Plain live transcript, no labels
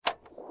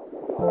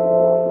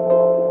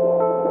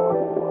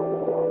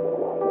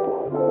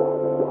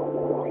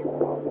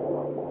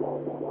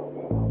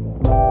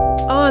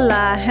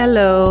Hola,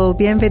 hello,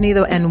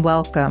 bienvenido, and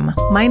welcome.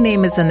 My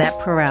name is Annette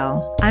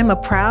Perel. I'm a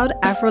proud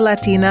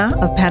Afro-Latina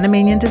of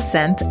Panamanian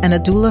descent and a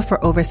doula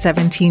for over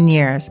 17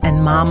 years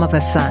and mom of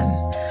a son.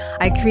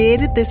 I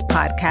created this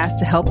podcast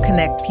to help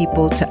connect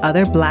people to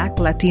other Black,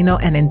 Latino,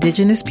 and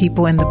Indigenous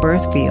people in the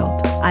birth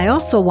field. I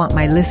also want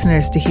my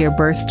listeners to hear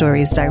birth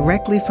stories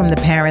directly from the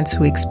parents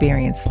who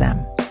experienced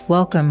them.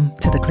 Welcome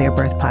to the Clear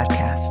Birth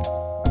Podcast.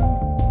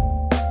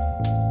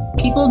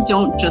 People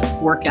don't just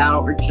work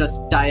out or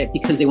just diet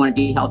because they want to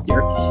be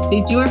healthier.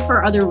 They do it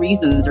for other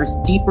reasons. There's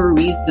deeper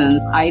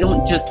reasons. I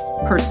don't just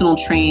personal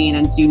train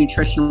and do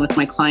nutrition with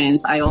my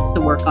clients. I also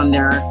work on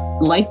their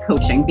life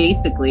coaching.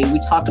 Basically, we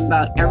talk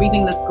about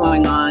everything that's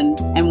going on.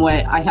 And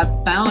what I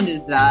have found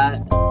is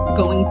that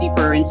going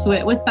deeper into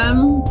it with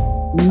them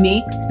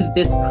makes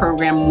this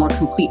program more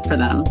complete for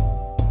them.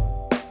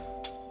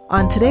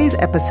 On today's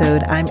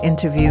episode, I'm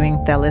interviewing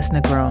Thelis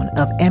Negron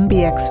of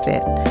MBX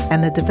Fit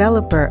and the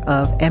developer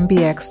of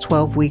MBX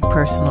 12-week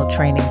personal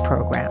training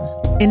program.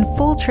 In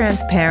full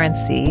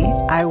transparency,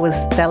 I was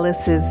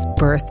Thelis's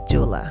birth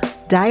doula.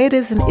 Diet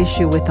is an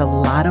issue with a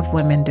lot of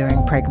women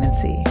during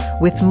pregnancy,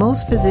 with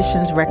most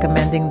physicians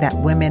recommending that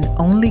women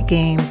only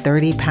gain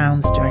 30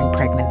 pounds during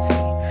pregnancy.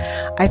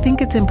 I think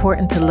it's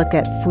important to look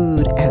at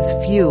food as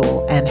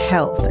fuel and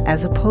health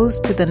as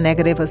opposed to the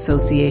negative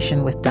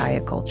association with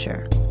diet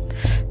culture.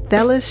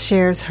 Thelis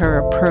shares her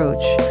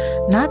approach,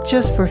 not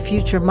just for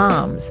future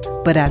moms,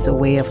 but as a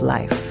way of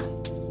life.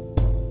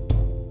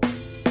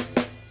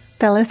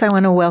 Thelis, I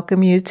want to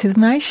welcome you to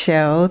my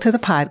show, to the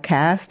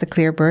podcast, the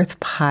Clear Birth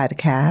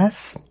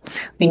Podcast.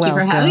 Thank you for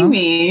having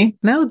me.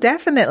 No,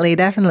 definitely.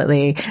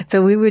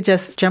 So we would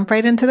just jump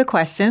right into the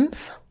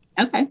questions.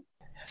 Okay.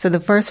 So the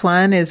first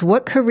one is,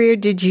 what career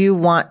did you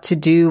want to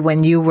do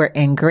when you were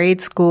in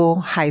grade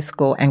school, high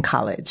school, and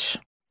college?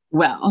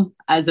 Well,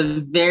 as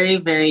a very,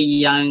 very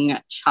young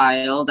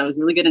child, I was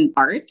really good in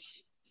art.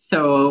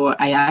 So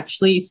I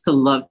actually used to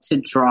love to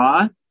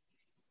draw.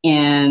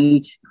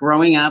 And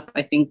growing up,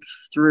 I think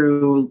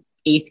through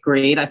 8th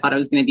grade, I thought I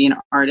was going to be an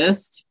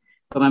artist.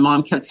 But my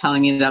mom kept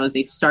telling me that was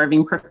a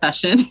starving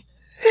profession.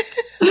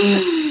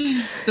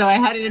 So I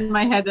had it in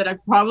my head that I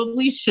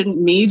probably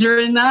shouldn't major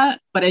in that.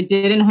 But I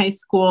did in high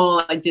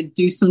school. I did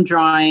do some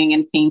drawing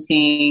and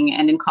painting,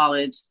 and in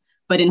college.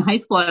 But in high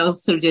school, I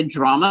also did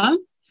drama.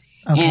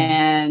 Okay.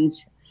 And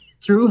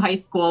through high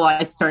school,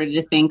 I started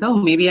to think, oh,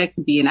 maybe I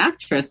could be an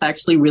actress. I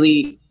actually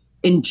really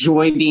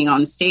enjoy being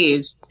on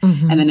stage.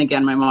 Mm-hmm. And then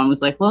again, my mom was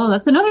like, well,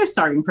 that's another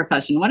starving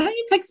profession. Why don't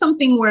you pick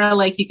something where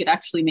like you could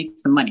actually make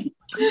some money?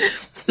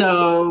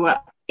 So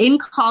in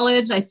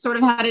college, I sort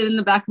of had it in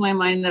the back of my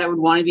mind that I would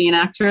want to be an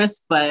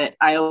actress, but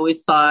I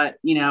always thought,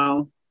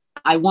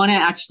 I want to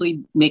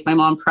actually make my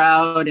mom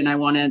proud and I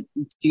want to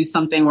do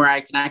something where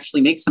I can actually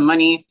make some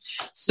money.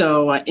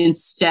 So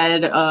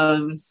instead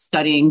of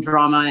studying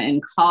drama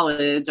in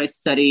college, I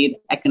studied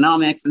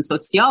economics and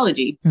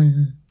sociology.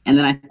 Mm-hmm. And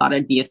then I thought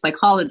I'd be a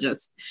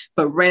psychologist.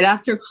 But right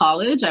after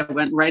college, I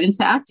went right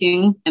into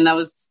acting. And that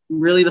was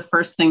really the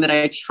first thing that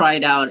I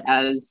tried out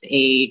as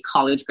a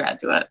college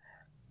graduate.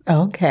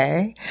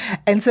 Okay.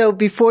 And so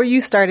before you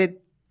started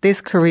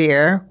this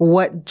career,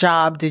 what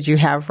job did you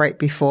have right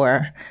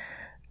before?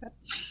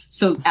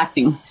 So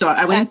acting. So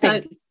I went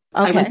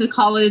to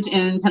college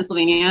in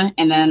Pennsylvania,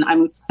 and then I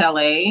moved to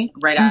LA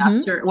right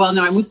after. Well,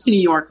 no, I moved to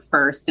New York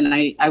first, and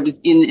I was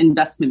in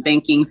investment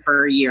banking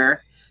for a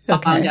year.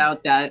 Okay. Found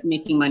out that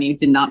making money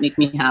did not make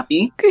me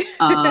happy,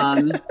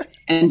 and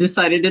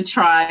decided to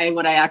try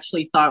what I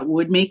actually thought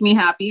would make me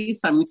happy.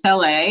 So I moved to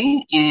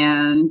LA,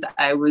 and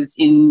I was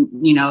in,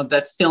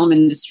 the film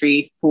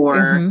industry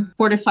for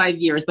 4 to 5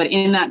 years. But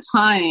in that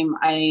time,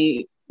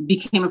 I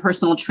became a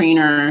personal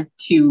trainer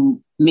to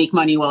make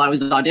money while I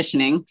was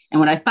auditioning. And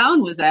what I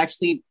found was that I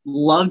actually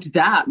loved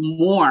that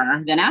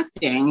more than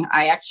acting.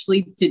 I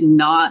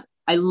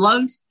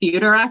loved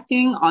theater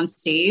acting on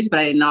stage, but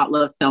I did not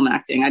love film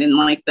acting. I didn't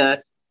like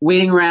the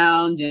waiting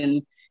around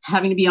and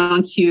having to be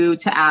on cue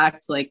to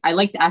act. Like, I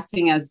liked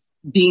acting as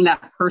being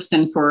that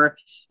person for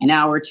an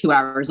hour, 2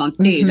 hours on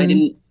stage. Mm-hmm. I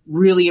didn't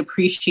really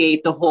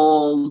appreciate the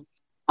whole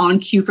on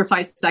cue for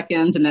 5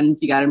 seconds, and then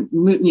you got to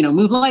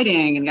move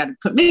lighting and got to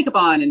put makeup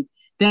on, and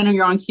then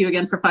you're on cue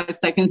again for 5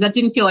 seconds. That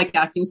didn't feel like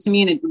acting to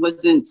me, and it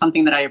wasn't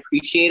something that I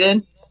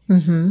appreciated.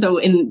 Mm-hmm. So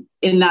in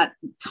that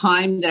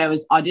time that I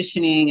was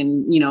auditioning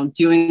and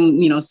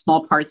doing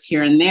small parts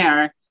here and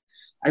there,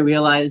 I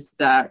realized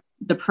that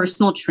the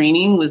personal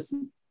training was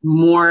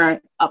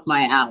more up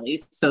my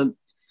alley. So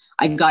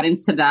I got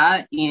into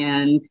that,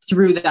 and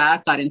through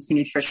that got into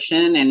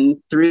nutrition, and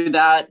through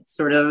that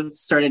sort of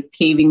started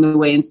paving the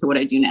way into what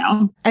I do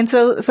now. And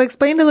so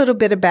explain a little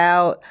bit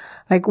about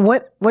like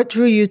what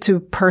drew you to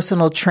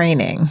personal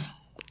training?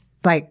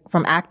 Like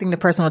from acting to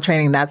personal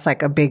training, that's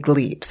like a big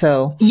leap.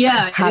 So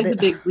yeah, it is a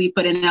big leap.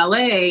 But in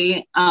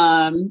LA,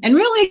 and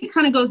really it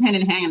kind of goes hand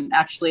in hand,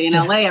 actually. In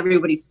LA,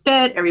 everybody's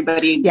fit.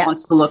 Everybody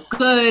wants to look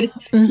good.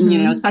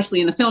 Mm-hmm.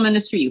 Especially in the film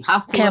industry, you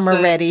have to camera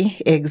look good.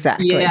 Ready.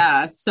 Exactly.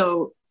 Yeah.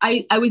 So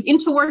I was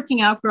into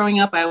working out growing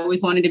up. I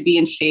always wanted to be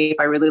in shape.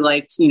 I really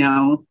liked,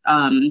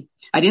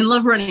 I didn't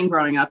love running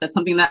growing up. That's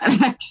something that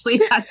I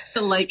actually had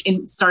to like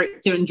and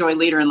start to enjoy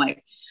later in life.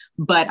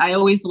 But I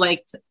always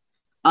liked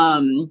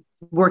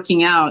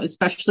working out,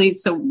 especially.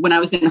 So when I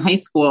was in high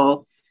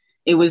school,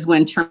 it was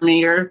when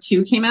Terminator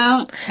 2 came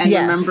out. And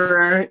I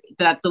remember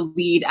that the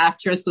lead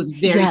actress was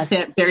very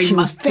fit, very she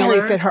muscular. Was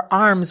very fit. Her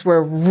arms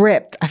were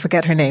ripped. I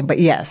forget her name, but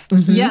yes.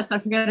 Mm-hmm. Yes, I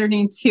forget her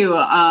name too.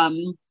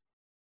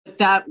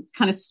 That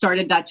kind of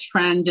started that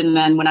trend. And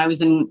then when I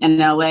was in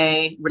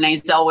LA, Renee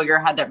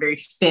Zellweger had that very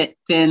fit,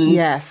 thin,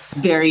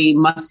 very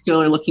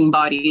muscular looking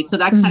body. So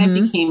that kind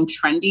of became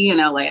trendy in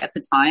LA at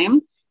the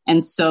time.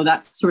 And so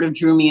that sort of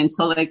drew me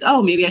into like,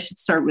 oh, maybe I should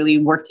start really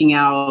working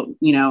out,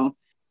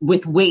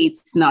 with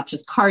weights, not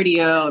just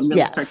cardio, and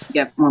really start to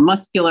get more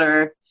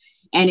muscular.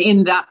 And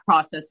in that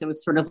process, it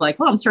was sort of like,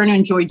 well, I'm starting to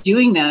enjoy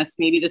doing this.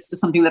 Maybe this is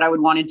something that I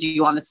would want to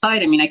do on the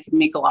side. I mean, I could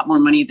make a lot more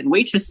money than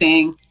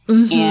waitressing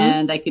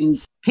and I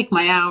can pick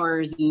my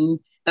hours. And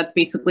that's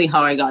basically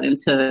how I got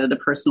into the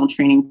personal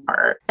training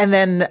part. And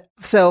then,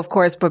 so of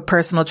course, but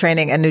personal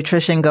training and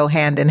nutrition go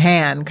hand in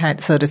hand,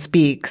 so to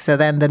speak. So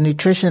then the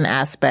nutrition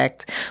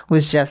aspect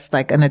was just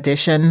like an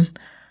addition.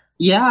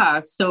 Yeah.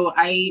 So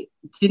I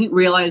didn't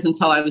realize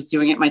until I was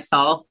doing it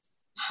myself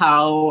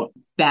how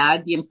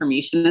bad the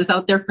information is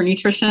out there for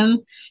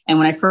nutrition. And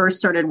when I first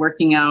started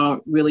working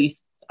out really,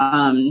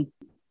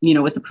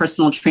 with the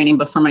personal training,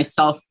 but for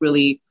myself,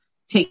 really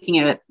taking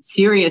it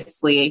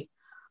seriously,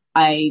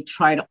 I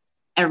tried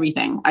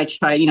everything. I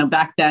tried,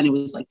 back then it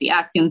was like the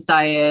Atkins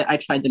diet. I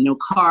tried the no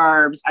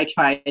carbs. I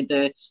tried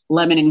the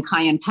lemon and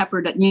cayenne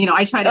pepper.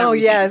 I tried everything. Oh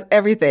yes,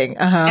 everything.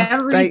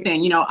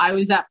 Everything. I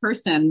was that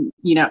person.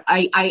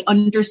 I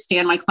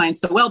understand my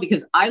clients so well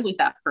because I was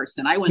that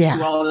person. I went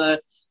through all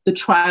the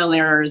trial and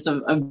errors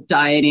of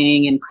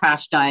dieting and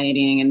crash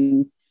dieting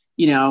and,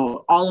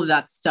 all of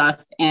that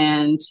stuff.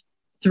 And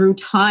through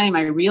time,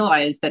 I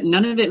realized that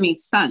none of it made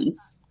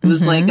sense. It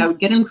was like I would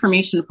get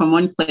information from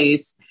one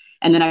place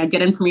and then I would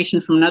get information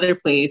from another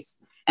place.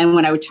 And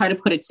when I would try to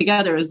put it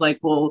together, it was like,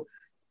 well,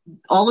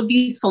 all of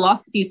these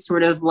philosophies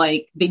sort of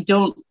like, they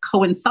don't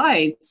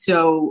coincide.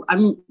 So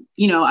I'm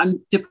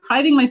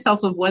depriving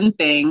myself of one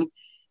thing,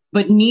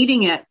 but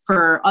needing it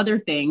for other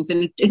things.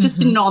 And it just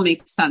didn't all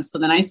make sense. So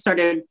then I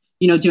started,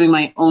 doing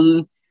my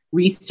own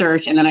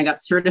research and then I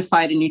got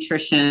certified in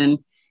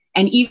nutrition.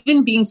 And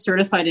even being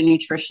certified in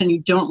nutrition, you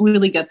don't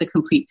really get the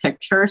complete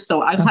picture.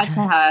 So I've had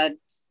to have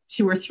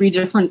 2 or 3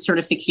 different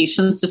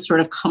certifications to sort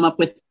of come up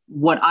with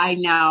what I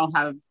now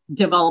have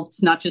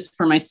developed, not just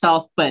for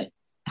myself, but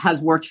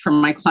has worked for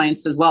my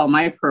clients as well,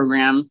 my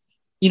program,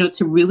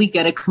 to really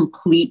get a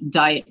complete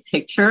diet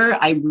picture.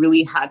 I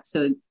really had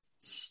to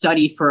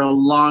study for a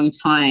long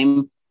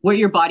time what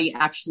your body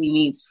actually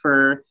needs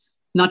for,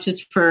 not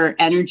just for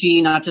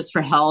energy, not just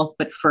for health,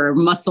 but for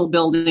muscle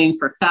building,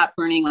 for fat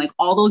burning, like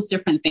all those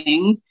different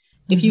things.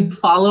 If you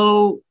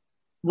follow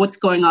what's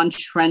going on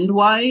trend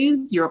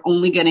wise, you're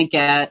only going to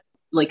get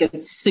like a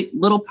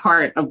little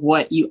part of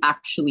what you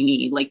actually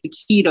need. Like the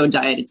keto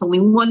diet, it's only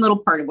one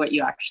little part of what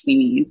you actually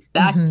need.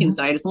 The Atkins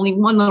diet, it's only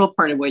one little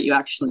part of what you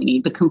actually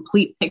need. The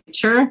complete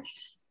picture,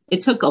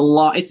 it took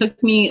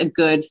me a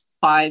good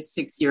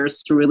 5-6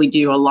 years to really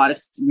do a lot of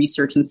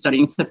research and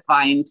studying to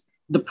find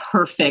the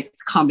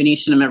perfect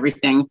combination of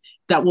everything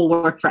that will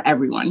work for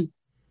everyone.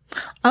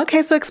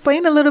 Okay, so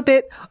explain a little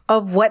bit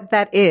of what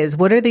that is.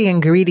 What are the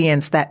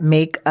ingredients that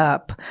make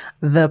up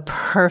the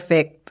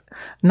perfect,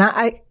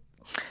 I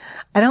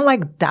don't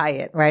like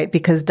diet, right?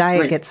 Because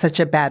diet gets such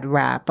a bad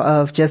rap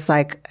of just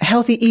like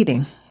healthy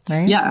eating,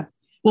 right? Yeah.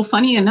 Well,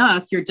 funny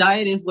enough, your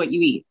diet is what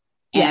you eat.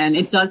 And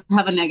it does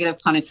have a negative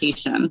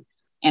connotation.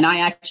 And I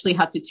actually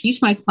had to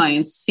teach my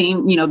clients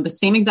the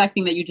same exact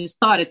thing that you just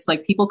thought. It's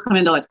like people come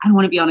in, they're like, I don't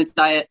want to be on a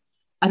diet.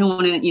 I don't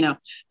want to,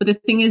 but the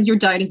thing is your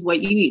diet is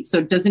what you eat. So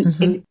it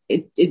doesn't,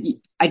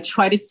 I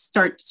try to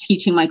start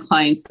teaching my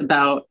clients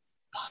about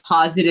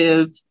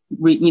positive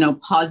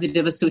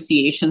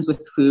associations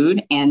with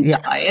food and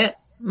diet.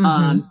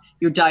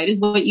 Your diet is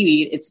what you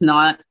eat. It's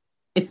not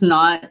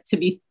to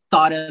be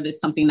thought of as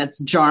something that's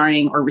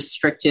jarring or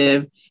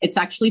restrictive. It's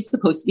actually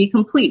supposed to be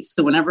complete.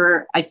 So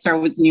whenever I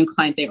start with a new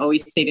client, they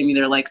always say to me,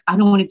 they're like, I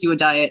don't want to do a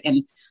diet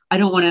and I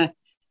don't want to,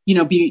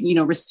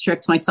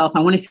 restrict myself. I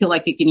want to feel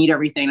like I can eat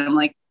everything. And I'm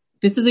like,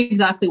 this is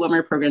exactly what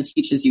my program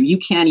teaches you. You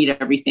can eat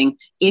everything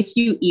if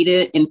you eat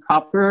it in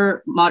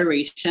proper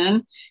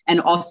moderation. And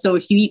also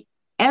if you eat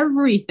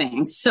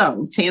everything.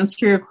 So to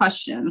answer your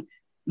question,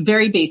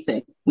 very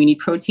basic. We need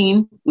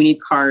protein, we need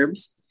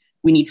carbs,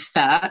 we need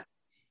fat,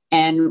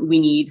 and we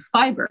need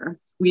fiber.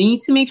 We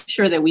need to make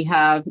sure that we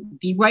have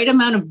the right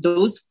amount of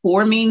those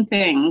 4 main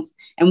things.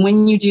 And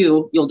when you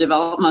do, you'll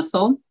develop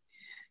muscle,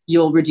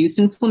 you'll reduce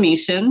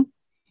inflammation,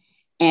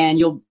 and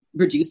you'll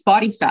reduce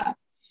body fat.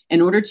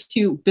 In order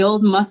to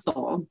build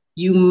muscle,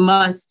 you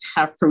must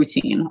have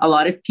protein. A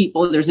lot of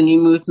people, there's a new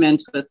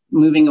movement with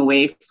moving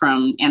away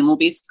from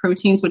animal-based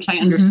proteins, which I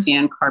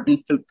understand carbon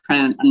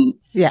footprint and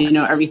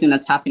everything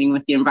that's happening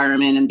with the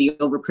environment and the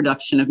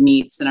overproduction of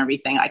meats and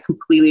everything. I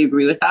completely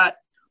agree with that.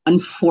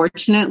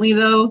 Unfortunately,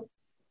 though,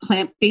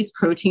 plant-based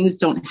proteins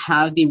don't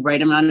have the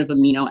right amount of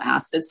amino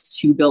acids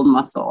to build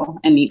muscle.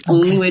 And the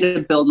only way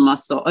to build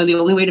muscle, or the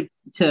only way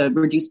to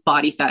reduce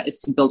body fat, is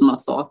to build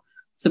muscle.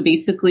 So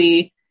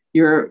basically,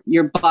 your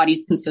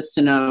body's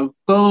consistent of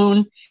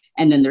bone,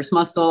 and then there's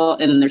muscle,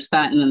 and then there's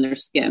fat, and then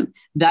there's skin.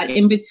 That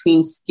in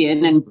between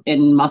skin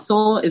and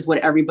muscle is what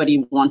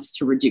everybody wants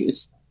to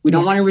reduce. We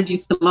don't want to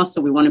reduce the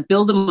muscle. We want to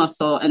build the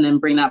muscle and then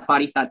bring that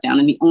body fat down.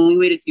 And the only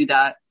way to do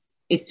that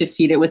is to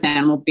feed it with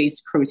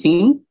animal-based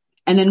proteins.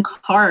 And then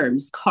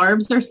carbs.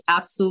 Carbs are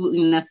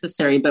absolutely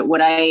necessary. But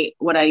what I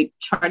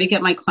try to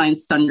get my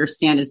clients to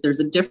understand is there's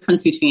a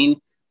difference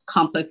between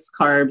complex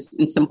carbs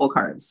and simple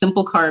carbs.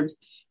 Simple carbs,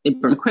 they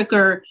burn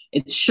quicker.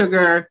 It's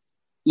sugar.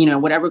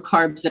 Whatever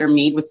carbs that are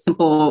made with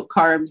simple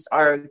carbs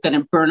are going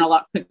to burn a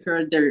lot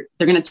quicker. They're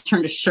going to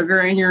turn to sugar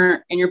in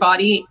your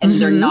body, and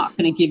they're not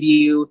going to give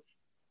you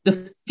the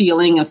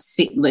feeling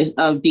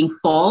of being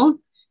full,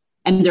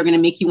 and they're going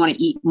to make you want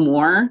to eat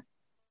more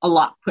a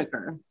lot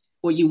quicker.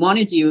 What you want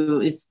to do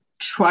is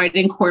try to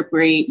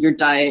incorporate your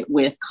diet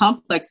with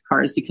complex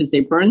carbs because they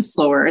burn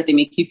slower. They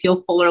make you feel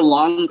fuller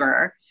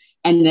longer.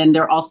 And then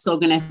they're also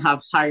going to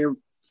have higher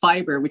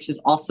fiber, which is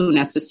also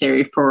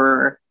necessary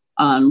for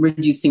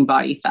reducing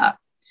body fat.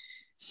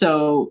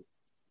 So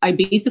I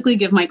basically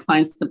give my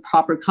clients the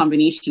proper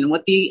combination.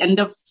 What they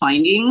end up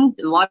finding,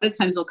 a lot of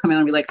times they'll come in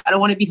and be like, I don't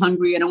want to be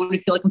hungry. I don't want to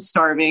feel like I'm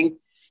starving.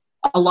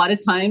 A lot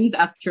of times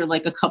after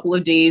like a couple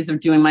of days of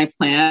doing my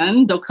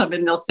plan, they'll come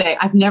in, they'll say,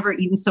 I've never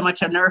eaten so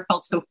much. I've never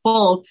felt so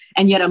full.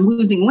 And yet I'm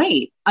losing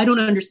weight. I don't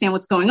understand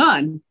what's going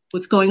on.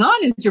 What's going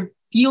on is you're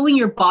fueling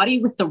your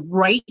body with the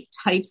right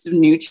types of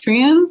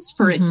nutrients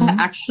for it to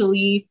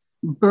actually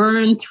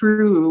burn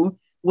through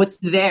what's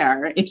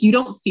there. If you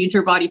don't feed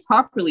your body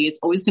properly, it's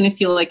always going to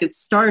feel like it's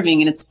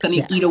starving, and it's going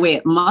to eat away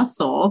at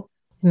muscle.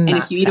 And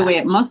if you eat away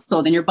at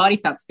muscle, then your body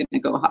fat's going to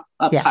go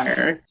up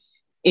higher.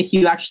 If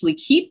you actually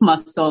keep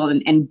muscle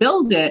and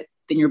build it,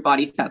 then your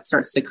body fat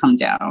starts to come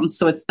down.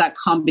 So it's that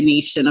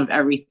combination of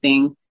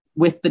everything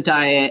with the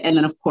diet. And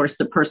then, of course,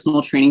 the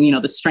personal training,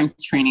 the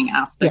strength training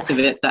aspect of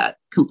it that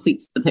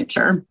completes the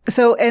picture.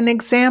 So an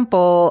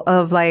example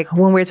of like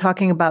when we're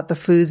talking about the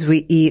foods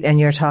we eat and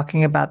you're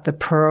talking about the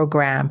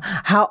program,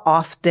 how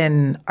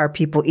often are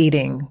people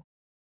eating?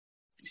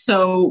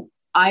 So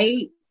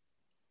I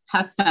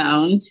have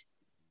found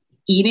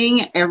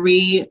eating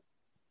every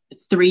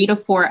 3 to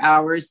 4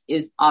 hours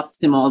is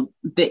optimal.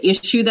 The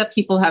issue that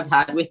people have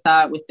had with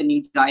that, with the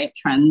new diet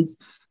trends,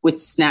 with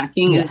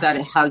snacking, is that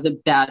it has a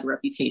bad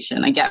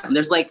reputation. Again,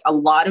 there's a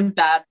lot of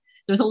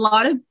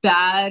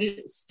bad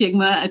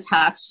stigma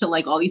attached to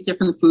like all these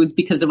different foods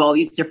because of all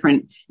these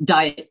different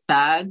diet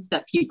fads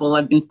that people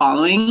have been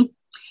following.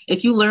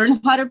 If you learn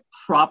how to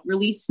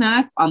properly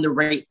snack on the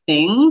right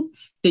things,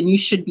 then you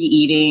should be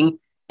eating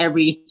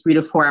every 3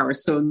 to 4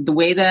 hours. So the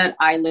way that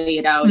I lay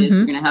it out is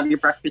you're going to have your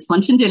breakfast,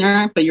 lunch, and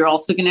dinner, but you're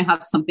also going to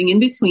have something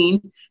in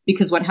between,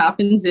 because what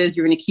happens is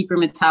you're going to keep your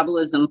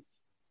metabolism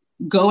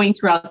going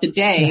throughout the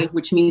day,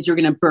 which means you're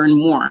going to burn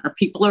more.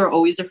 People are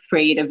always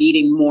afraid of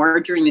eating more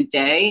during the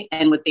day.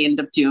 And what they end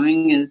up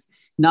doing is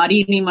not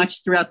eating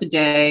much throughout the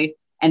day.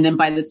 And then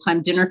by the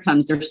time dinner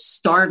comes, they're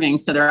starving.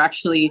 So they're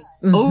actually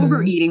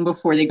overeating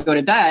before they go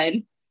to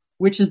bed,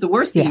 which is the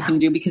worst thing you can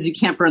do because you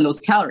can't burn those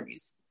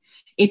calories.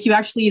 If you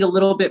actually eat a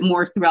little bit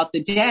more throughout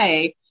the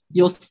day,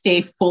 you'll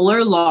stay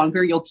fuller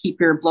longer. You'll keep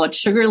your blood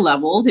sugar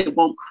leveled. It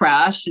won't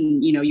crash.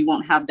 And, you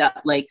won't have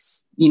that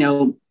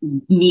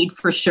need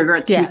for sugar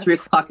at 2, 3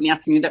 o'clock in the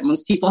afternoon that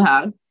most people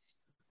have.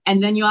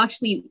 And then you'll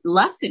actually eat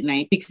less at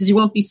night because you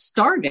won't be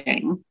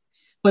starving.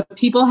 But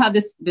people have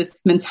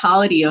this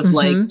mentality of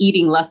like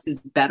eating less is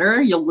better.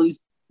 You'll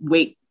lose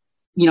weight,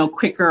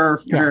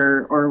 quicker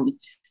or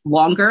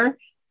longer.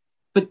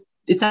 But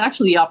it's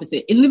actually the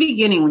opposite. In the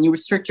beginning, when you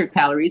restrict your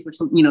calories, which,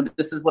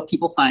 this is what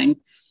people find.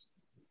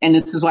 And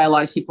this is why a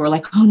lot of people are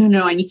like, oh,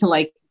 no, I need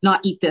to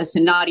not eat this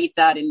and not eat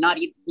that and not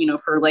eat,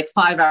 for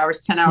 5 hours,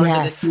 10 hours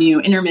of this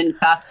new intermittent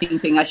fasting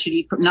thing. I should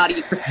not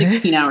eat for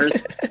 16 hours.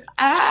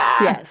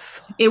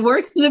 Yes. It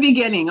works in the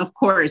beginning. Of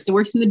course, it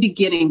works in the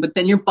beginning, but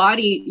then your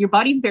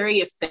body's very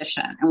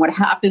efficient. And what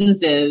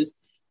happens is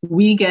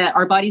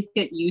our bodies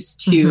get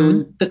used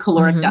to the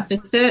caloric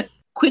deficit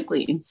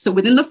quickly. So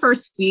within the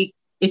first week,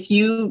 if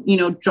you,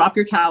 drop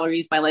your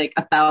calories by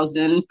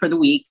 1,000 for the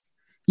week,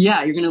 you're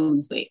going to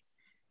lose weight.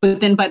 But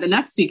then by the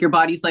next week, your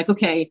body's like,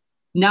 okay,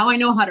 now I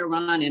know how to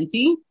run on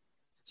empty.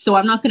 So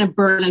I'm not going to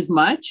burn as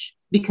much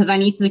because I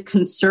need to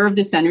conserve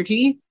this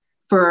energy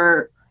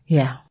for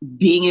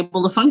being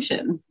able to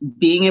function,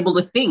 being able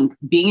to think,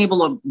 being able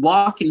to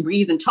walk and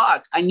breathe and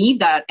talk. I need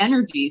that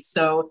energy.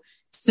 So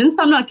since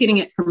I'm not getting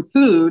it from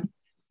food,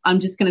 I'm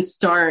just going to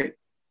start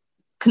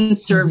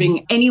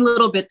conserving any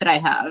little bit that I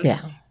have,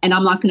 and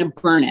I'm not going to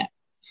burn it.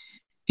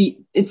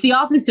 It's the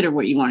opposite of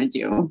what you want to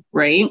do,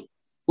 right?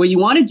 What you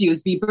want to do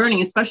is be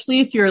burning, especially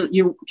if you're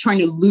trying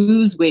to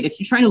lose weight. If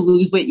you're trying to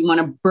lose weight, you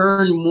want to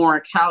burn more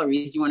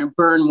calories. You want to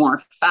burn more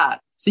fat.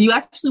 So you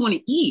actually want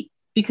to eat,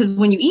 because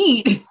when you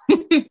eat,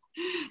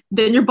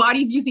 then your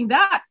body's using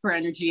that for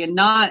energy and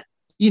not,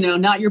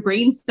 not your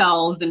brain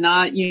cells and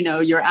not,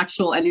 your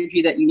actual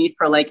energy that you need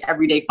for like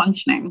everyday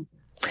functioning.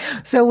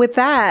 So with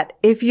that,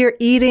 if you're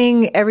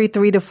eating every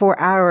 3 to 4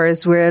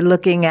 hours, we're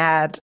looking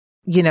at,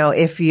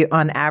 if you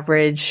on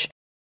average,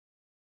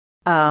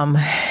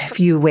 if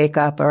you wake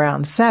up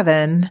around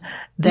 7,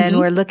 then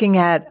we're looking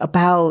at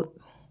about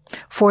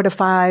 4 to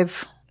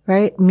 5,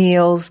 right,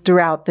 meals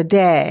throughout the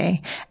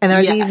day. And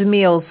are these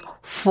meals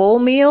full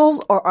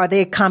meals, or are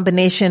they a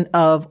combination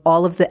of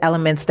all of the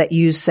elements that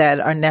you said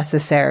are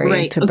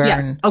necessary to burn?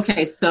 Yes.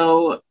 Okay.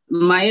 So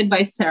my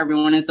advice to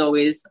everyone is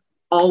always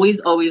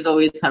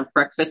have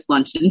breakfast,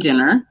 lunch, and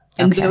dinner.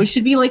 And those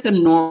should be like a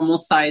normal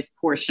size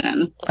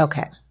portion.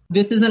 Okay.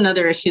 This is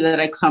another issue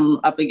that I come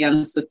up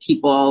against with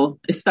people,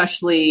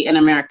 especially in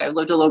America. I've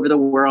lived all over the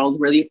world.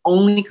 We're the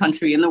only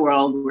country in the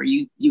world where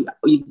you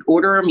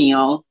order a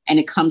meal and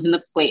it comes in a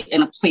plate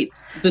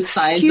the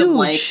size of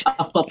like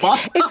a football.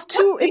 It's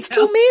two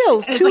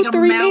meals, it's 2, like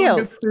 3 a mound meals.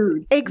 of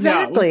food.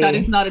 Exactly. No, that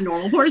is not a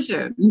normal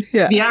portion.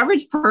 Yeah. The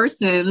average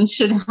person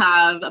should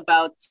have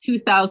about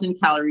 2,000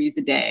 calories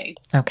a day.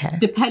 Okay.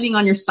 Depending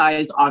on your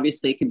size,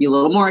 obviously it could be a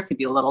little more, it could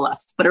be a little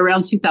less, but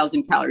around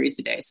 2,000 calories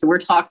a day. So we're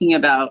talking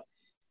about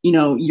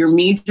your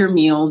major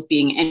meals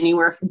being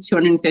anywhere from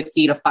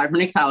 250 to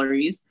 500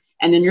 calories.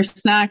 And then your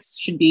snacks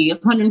should be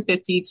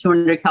 150,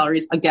 200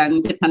 calories, again,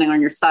 depending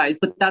on your size.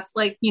 But that's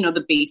like,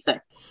 the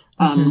basic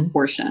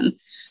portion.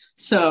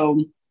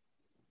 So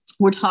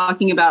we're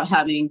talking about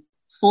having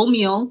full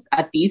meals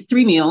at these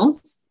 3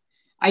 meals.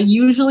 I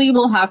usually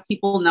will have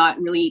people not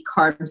really eat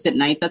carbs at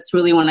night. That's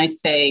really when I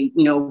say,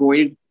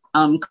 avoid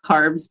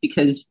carbs,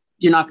 because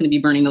you're not going to be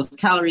burning those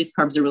calories.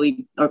 Carbs are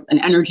really an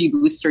energy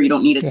booster. You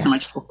don't need it so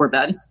much before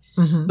bed.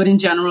 But in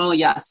general,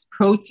 yes,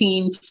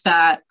 protein,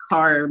 fat,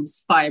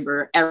 carbs,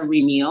 fiber,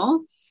 every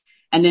meal.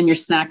 And then your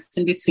snacks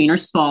in between are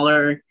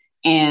smaller.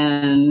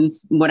 And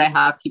what I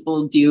have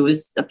people do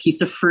is a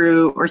piece of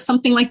fruit or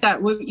something like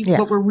that. What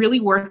we're really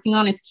working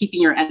on is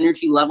keeping your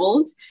energy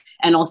leveled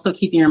and also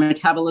keeping your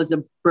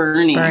metabolism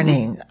burning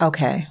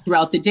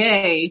throughout the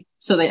day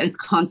so that it's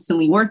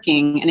constantly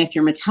working. And if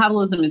your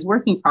metabolism is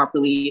working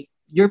properly,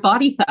 your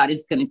body fat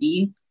is going to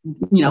be,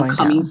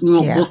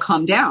 will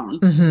come down.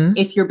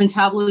 If your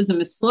metabolism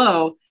is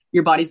slow,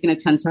 your body's going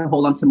to tend to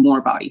hold on to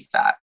more body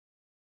fat.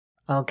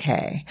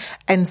 Okay.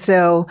 And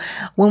so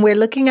when we're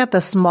looking at the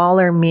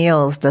smaller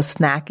meals, the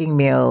snacking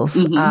meals,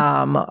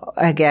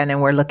 again,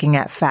 and we're looking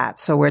at fat.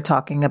 So we're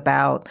talking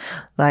about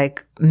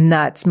like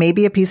nuts,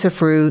 maybe a piece of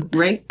fruit,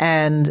 right?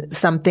 And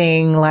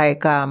something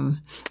like,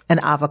 an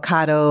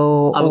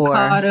avocado,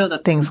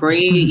 that's things.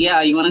 Great.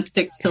 Yeah. You want to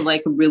stick to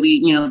like really,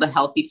 the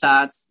healthy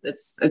fats.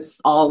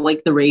 It's all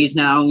like the rage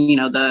now,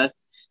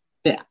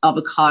 the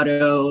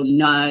avocado,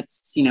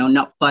 nuts,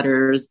 nut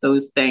butters,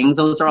 those things.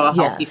 Those are all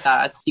healthy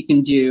fats. You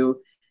can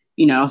do,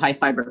 high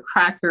fiber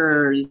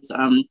crackers.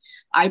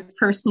 I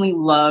personally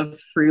love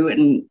fruit.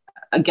 And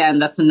again,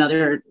 that's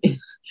another,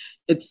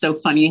 it's so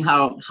funny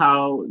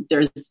how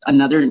there's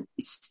another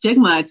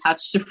stigma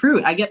attached to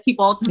fruit. I get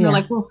people all the time, they're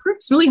like, well,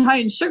 fruit's really high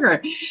in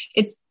sugar.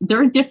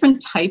 There are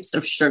different types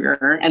of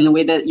sugar, and the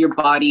way that your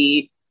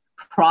body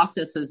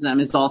processes them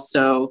is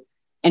also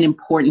an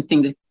important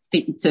thing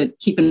to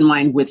keep in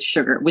mind with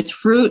sugar. With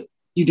fruit,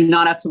 you do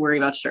not have to worry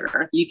about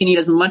sugar. You can eat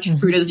as much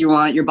fruit as you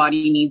want. Your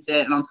body needs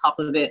it. And on top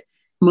of it,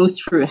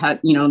 most fruit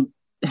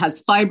has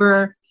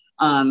fiber.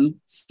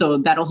 So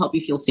that'll help you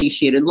feel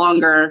satiated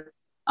longer.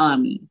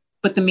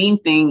 But the main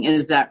thing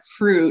is that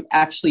fruit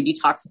actually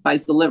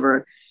detoxifies the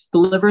liver. The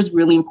liver is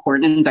really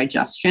important in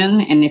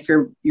digestion. And if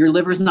your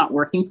liver is not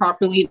working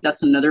properly,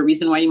 that's another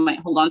reason why you might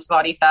hold on to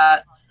body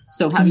fat.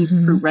 So having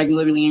fruit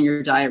regularly in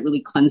your diet really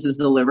cleanses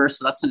the liver.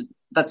 So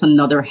that's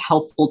another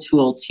helpful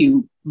tool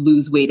to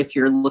lose weight if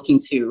you're looking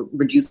to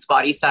reduce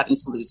body fat and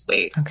to lose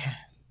weight. Okay.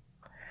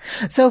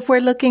 So if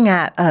we're looking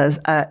at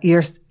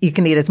you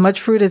can eat as much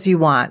fruit as you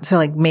want. So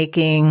like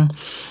making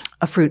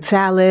a fruit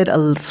salad,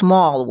 a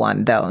small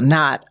one though,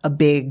 not a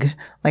big,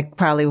 like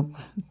probably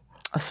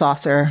a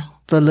saucer,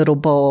 the little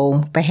bowl,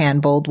 the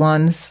hand bowled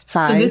ones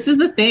size. So this is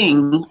the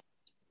thing.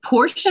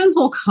 Portions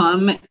will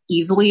come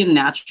easily and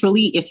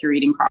naturally if you're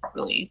eating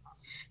properly.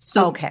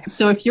 So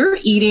if you're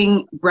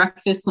eating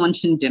breakfast,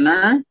 lunch, and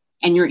dinner,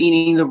 and you're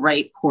eating the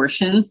right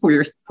portion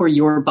for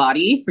your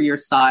body, for your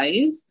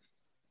size,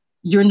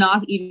 you're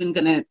not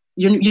gonna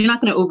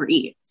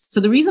overeat. So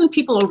the reason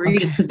people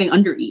overeat is because they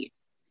undereat.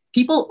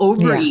 People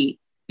overeat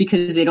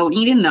because they don't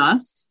eat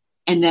enough.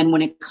 And then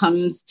when it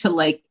comes to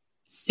like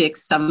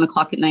 6, 7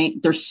 o'clock at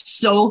night, they're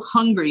so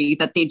hungry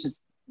that they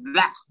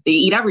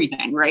eat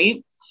everything,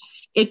 right?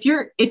 If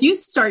you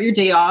start your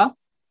day off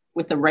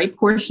with the right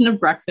portion of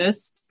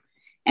breakfast,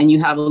 and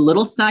you have a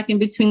little snack in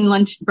between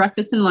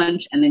breakfast and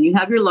lunch, and then you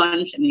have your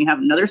lunch, and then you have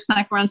another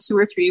snack around 2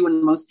 or 3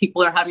 when most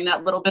people are having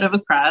that little bit of a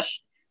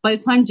crash. By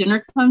the time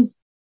dinner comes,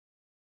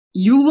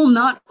 you will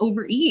not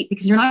overeat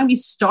because you're not going to be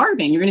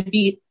starving. You're going to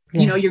be,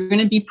 you're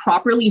going to be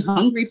properly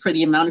hungry for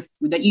the amount of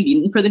food that you've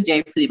eaten for the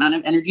day, for the amount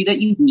of energy that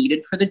you've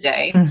needed for the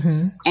day.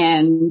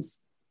 And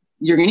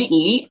you're going to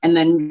eat, and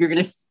then you're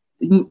going to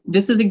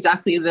this is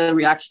exactly the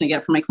reaction I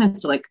get from my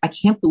clients. They're like, I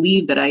can't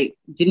believe that I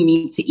didn't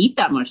need to eat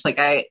that much. Like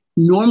I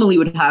normally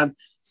would have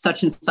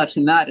such and such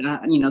and that.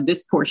 And,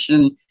 this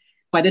portion,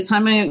 by the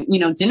time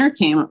dinner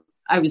came,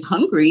 I was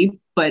hungry,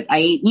 but I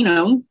ate,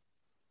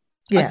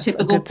 a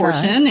typical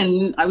portion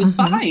and I was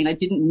fine. I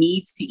didn't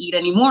need to eat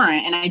anymore.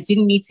 And I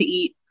didn't need to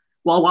eat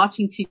while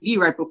watching TV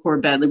right before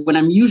bed. Like when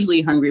I'm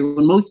usually hungry,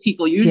 when most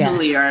people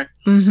usually are,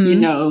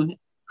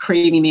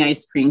 craving the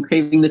ice cream,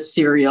 craving the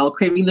cereal,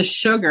 craving the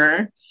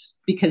sugar,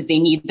 because they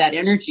need that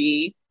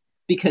energy,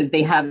 because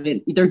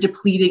they're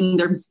depleting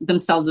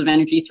themselves of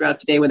energy throughout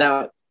the day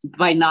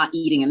by not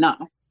eating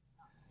enough.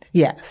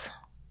 Yes.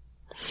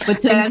 But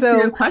to answer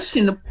your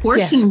question, the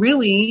portion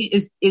really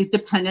is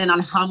dependent on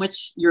how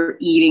much you're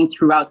eating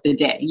throughout the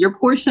day. Your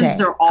portions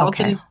are all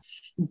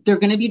they're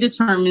going to be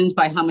determined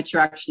by how much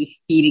you're actually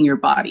feeding your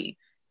body.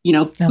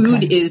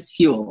 Food is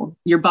fuel.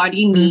 Your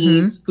body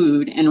needs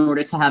food in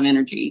order to have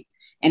energy.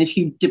 And if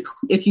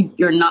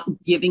you're not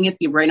giving it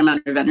the right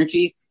amount of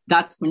energy,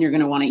 that's when you're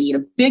going to want to eat a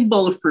big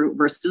bowl of fruit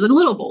versus a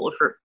little bowl of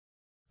fruit.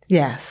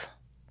 Yes.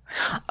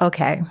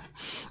 Okay.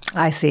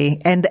 I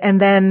see. And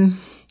then,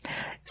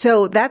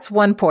 so that's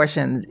one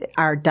portion,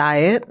 our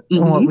diet,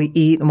 what we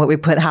eat and what we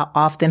put, how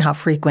often, how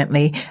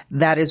frequently,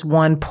 that is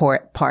one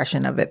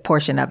portion of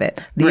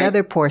it. The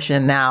other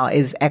portion now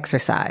is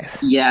exercise.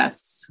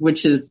 Yes.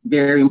 Which is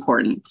very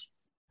important.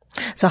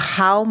 So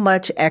how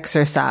much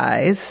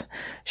exercise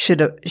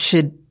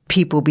should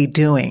people be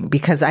doing?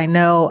 Because I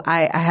know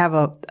I have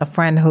a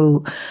friend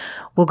who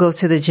will go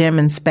to the gym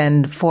and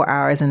spend 4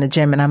 hours in the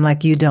gym. And I'm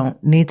like, you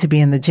don't need to be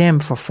in the gym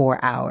for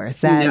 4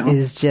 hours. That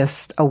is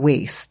just a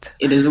waste.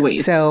 It is a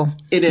waste. So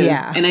it is.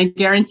 Yeah. And I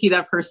guarantee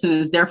that person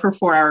is there for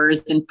 4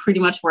 hours and pretty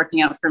much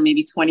working out for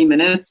maybe 20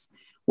 minutes,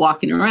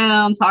 walking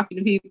around, talking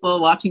to people,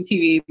 watching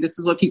TV. This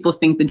is what people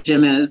think the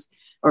gym is.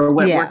 Or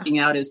what working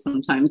out is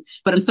sometimes.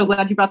 But I'm so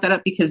glad you brought that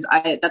up, because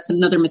that's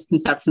another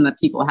misconception that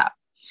people have.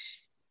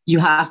 You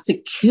have to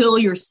kill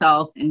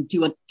yourself and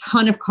do a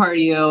ton of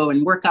cardio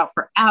and work out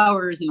for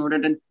hours in order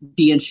to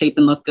be in shape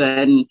and look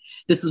good. And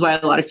this is why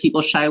a lot of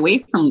people shy away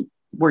from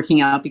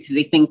working out, because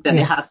they think that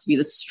it has to be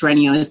this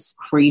strenuous,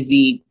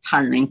 crazy,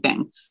 tiring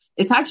thing.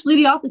 It's actually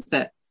the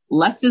opposite.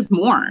 Less is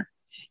more.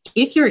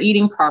 If you're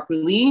eating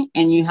properly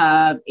and you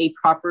have a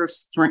proper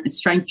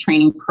strength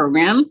training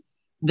program,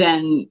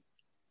 then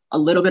a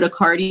little bit of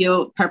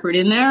cardio peppered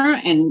in there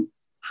and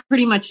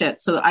pretty much it.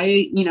 So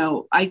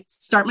I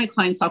start my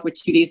clients off with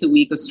 2 days a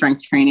week of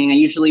strength training. I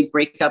usually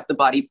break up the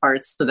body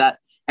parts so that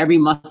every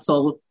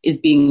muscle is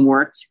being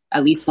worked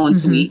at least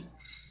once a week.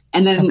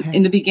 And then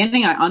in the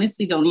beginning, I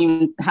honestly don't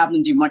even have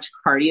them do much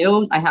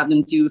cardio. I have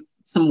them do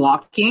some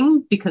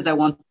walking because I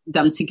want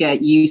them to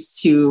get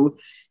used to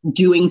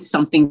doing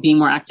something, being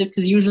more active.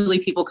 Because usually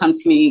people come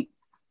to me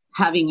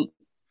having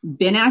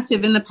been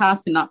active in the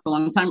past and not for a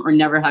long time, or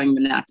never having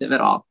been active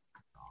at all.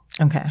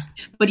 Okay.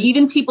 But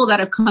even people that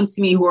have come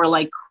to me who are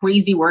like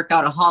crazy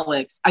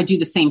workoutaholics, I do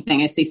the same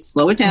thing. I say,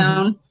 slow it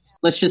down.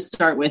 Let's just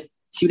start with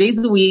 2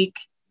 days a week.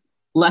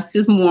 Less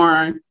is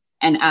more.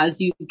 And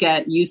as you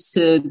get used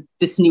to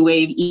this new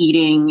way of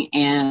eating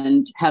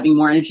and having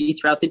more energy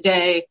throughout the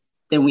day,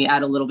 then we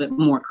add a little bit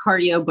more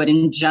cardio. But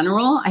in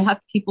general, I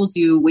have people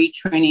do weight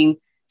training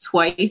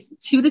twice,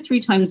 2 to 3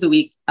 times a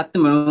week at the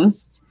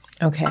most.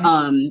 Okay.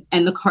 And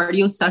the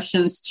cardio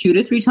sessions 2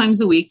 to 3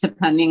 times a week,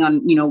 depending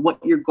on, what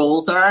your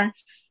goals are.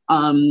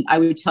 I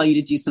would tell you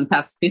to do some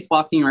fast-paced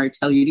walking, or I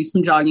tell you to do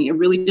some jogging. It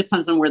really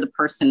depends on where the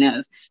person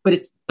is, but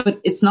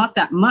it's not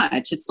that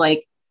much. It's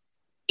like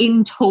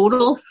in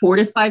total 4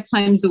 to 5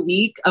 times a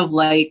week of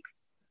like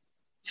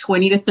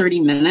 20 to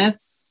 30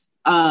 minutes,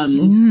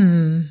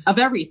 of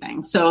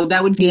everything. So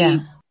that would be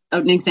an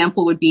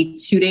example would be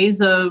 2 days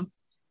of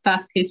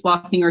fast-paced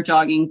walking or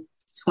jogging,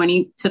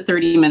 20 to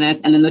 30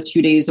 minutes. And then the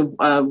 2 days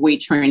of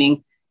weight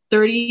training,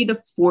 30 to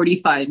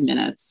 45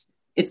 minutes.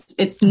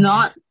 It's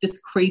not this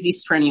crazy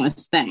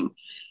strenuous thing.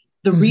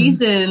 The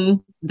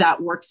reason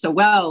that works so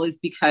well is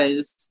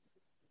because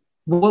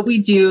what we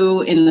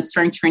do in the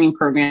strength training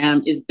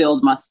program is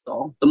build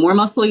muscle. The more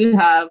muscle you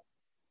have,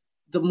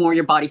 the more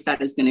your body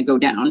fat is going to go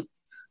down.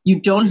 You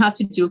don't have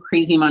to do a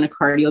crazy amount of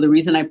cardio. The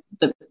reason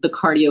the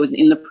cardio is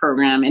in the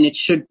program, and it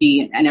should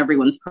be in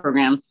everyone's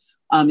program,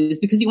 is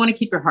because you want to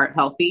keep your heart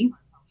healthy.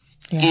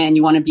 And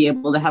you want to be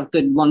able to have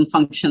good lung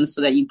function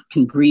so that you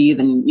can breathe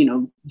and,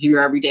 do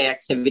your everyday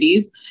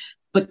activities.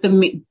 But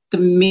the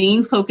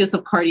main focus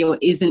of cardio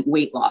isn't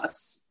weight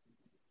loss.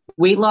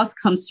 Weight loss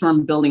comes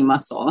from building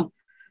muscle.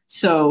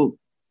 So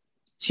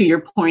to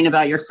your point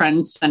about your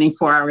friend spending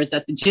 4 hours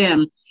at the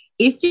gym,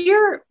 if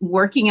you're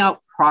working out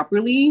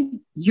properly,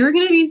 you're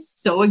going to be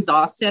so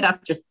exhausted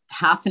after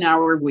half an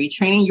hour of weight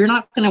training, you're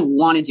not going to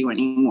want to do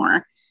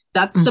anymore.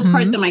 That's the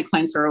part that my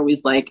clients are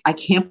always like, I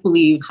can't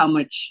believe how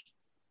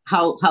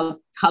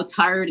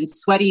tired and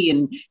sweaty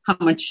and how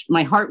much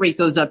my heart rate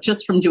goes up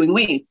just from doing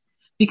weights,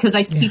 because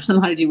I teach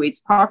them how to do weights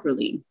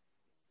properly.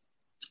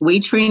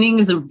 Weight training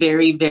is a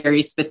very,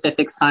 very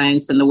specific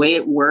science, and the way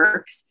it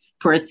works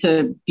for you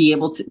to be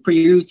able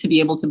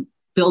to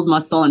build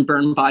muscle and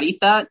burn body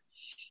fat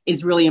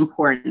is really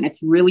important.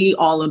 It's really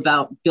all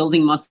about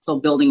building muscle,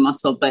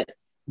 but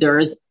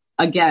there's,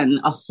 again,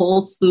 a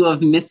whole slew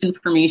of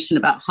misinformation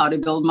about how to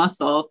build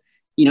muscle.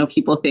 You know,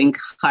 people think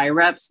high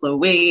reps, low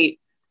weight,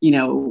 you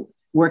know,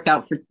 work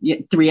out for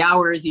 3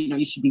 hours, you know,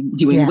 you should be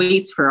doing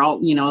weights for all,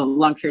 you know, a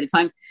long period of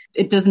time.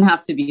 It doesn't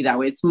have to be that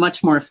way. It's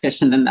much more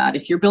efficient than that.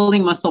 If you're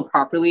building muscle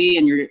properly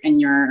and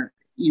you're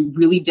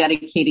really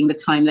dedicating the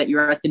time that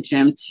you're at the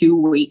gym to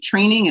weight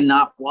training and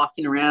not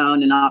walking around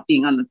and not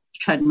being on the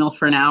treadmill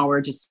for an hour,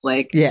 just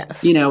like,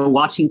 you know,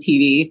 watching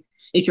TV.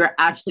 If you're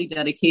actually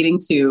dedicating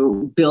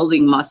to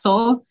building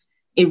muscle,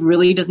 it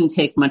really doesn't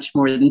take much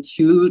more than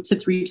 2 to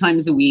 3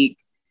 times a week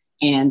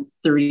and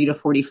 30 to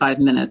 45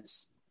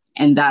 minutes.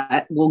 And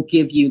that will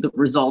give you the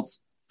results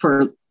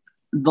for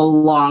the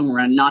long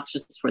run, not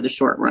just for the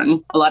short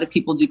run. A lot of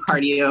people do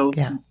cardio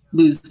to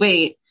lose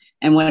weight.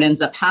 And what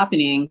ends up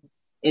happening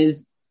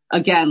is,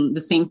 again,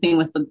 the same thing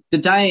with the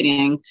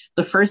dieting.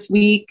 The first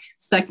week,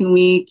 second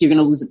week, you're going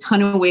to lose a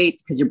ton of weight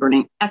because you're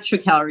burning extra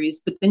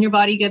calories. But then your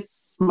body gets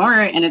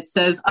smart and it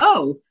says,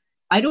 oh,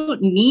 I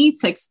don't need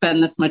to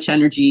expend this much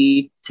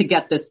energy to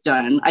get this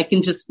done. I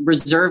can just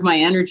reserve my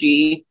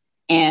energy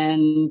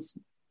and,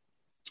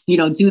 you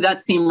know, do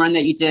that same run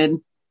that you did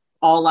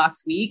all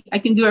last week. I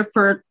can do it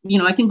for, you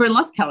know, I can burn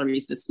less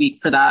calories this week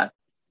for that.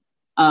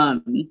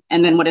 And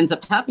then what ends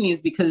up happening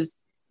is, because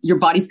your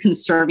body's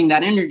conserving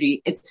that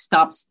energy, it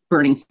stops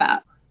burning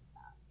fat.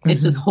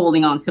 It's just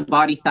holding on to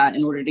body fat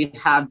in order to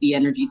have the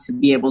energy to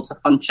be able to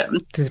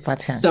function.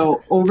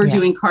 So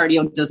overdoing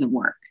cardio doesn't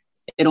work.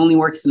 It only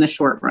works in the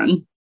short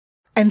run.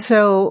 And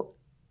so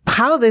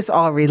how this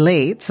all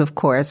relates, of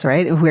course,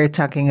 right? If we're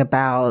talking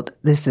about,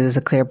 this is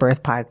a Clear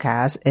Birth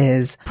podcast,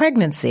 is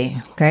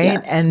pregnancy, right?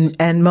 Yes.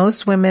 And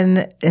most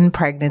women in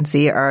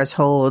pregnancy are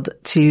told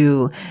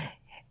to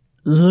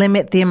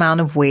limit the amount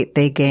of weight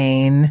they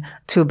gain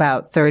to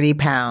about 30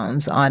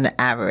 pounds on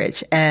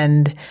average.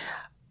 And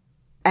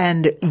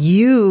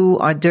you,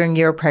 during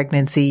your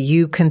pregnancy,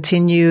 you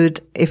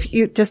continued, if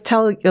you just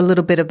tell a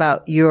little bit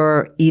about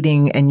your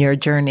eating and your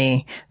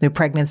journey through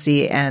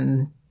pregnancy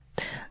and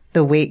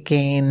the weight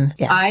gain.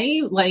 Yeah.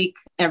 I, like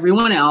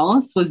everyone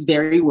else, was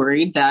very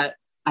worried that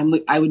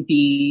I would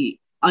be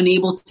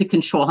unable to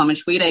control how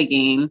much weight I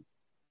gain.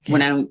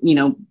 When I, you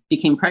know,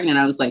 became pregnant.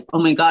 I was like, oh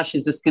my gosh,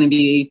 is this going to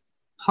be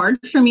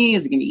hard for me?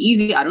 Is it going to be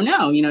easy? I don't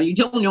know. You know, you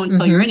don't know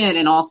until you're in it.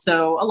 And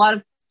also a lot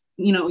of,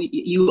 you know,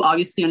 you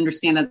obviously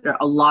understand that there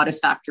are a lot of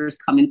factors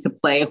come into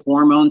play,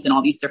 hormones and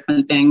all these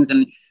different things.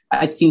 And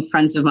I've seen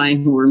friends of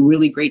mine who were in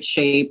really great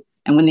shape,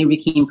 and when they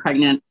became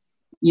pregnant,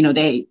 you know,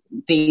 they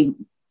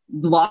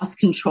lost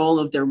control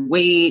of their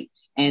weight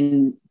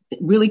and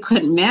really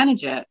couldn't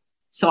manage it.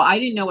 So I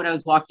didn't know what I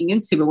was walking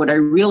into, but what I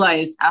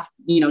realized after,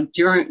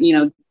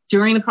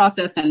 during the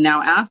process and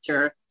now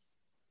after,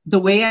 the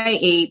way I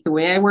ate, the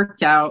way I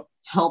worked out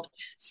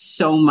helped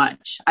so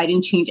much. I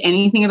didn't change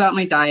anything about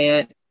my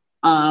diet.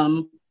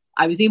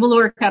 I was able to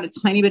work out a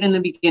tiny bit in the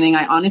beginning.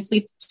 I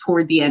honestly,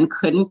 toward the end,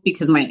 couldn't,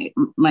 because my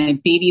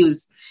baby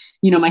was,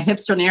 you know, my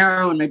hips are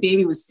narrow and my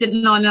baby was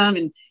sitting on them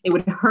and it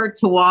would hurt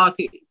to walk.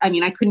 I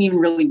mean, I couldn't even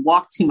really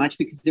walk too much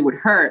because it would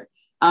hurt.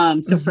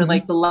 So for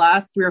like the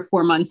last 3 or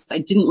 4 months, I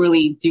didn't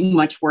really do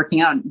much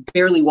working out,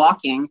 barely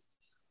walking.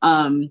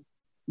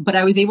 But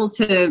I was able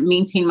to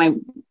maintain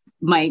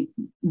my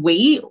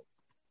weight,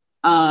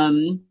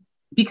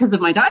 because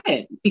of my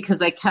diet,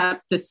 because I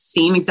kept the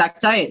same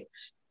exact diet,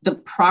 the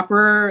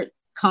proper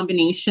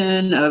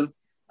combination of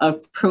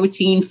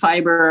protein,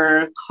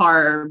 fiber,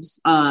 carbs,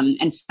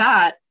 and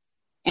fat.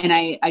 And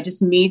I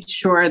just made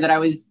sure that I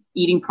was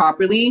eating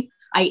properly.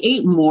 I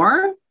ate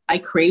more. I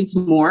craved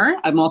more.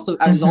 I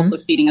was also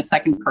feeding a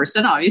second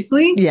person,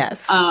 obviously.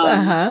 Yes.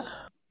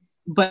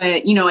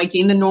 But, you know, I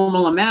gained the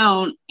normal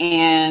amount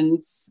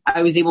and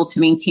I was able to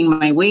maintain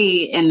my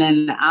weight. And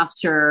then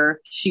after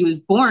she was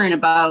born,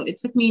 it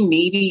took me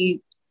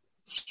maybe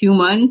 2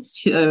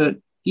 months to,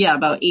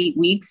 about 8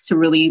 weeks to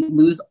really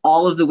lose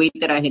all of the weight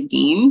that I had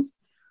gained.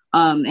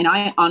 And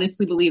I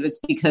honestly believe it's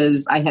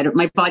because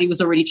my body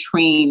was already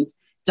trained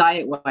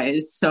diet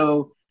wise.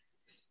 So,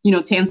 you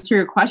know, to answer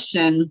your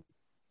question,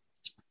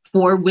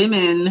 for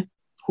women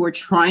who are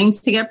trying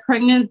to get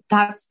pregnant,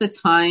 that's the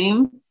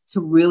time to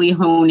really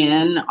hone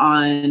in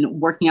on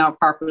working out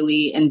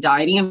properly and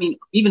dieting. I mean,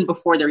 even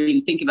before they're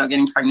even thinking about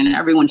getting pregnant,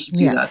 everyone should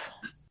do this.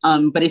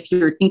 But if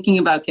you're thinking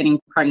about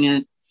getting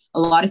pregnant, a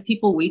lot of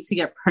people wait to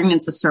get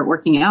pregnant to start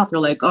working out. They're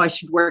like, oh, I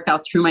should work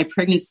out through my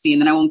pregnancy and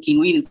then I won't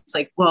gain weight. It's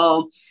like,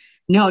 well,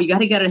 no, you got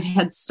to get a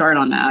head start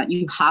on that.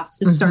 You have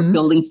to start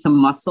building some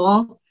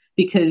muscle,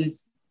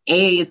 because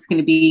it's going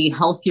to be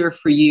healthier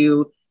for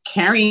you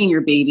carrying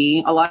your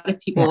baby. A lot of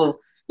people,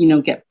 you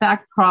know, get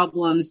back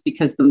problems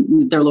because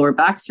their lower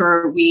backs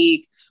are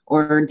weak,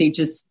 or they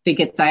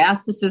get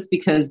diastasis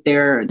because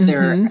their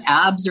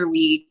abs are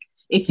weak.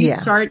 If you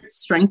start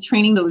strength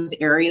training those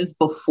areas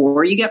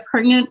before you get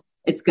pregnant,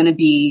 it's going to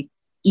be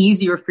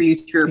easier for you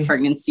through your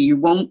pregnancy. You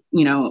won't,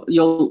 you know,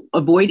 you'll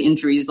avoid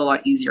injuries a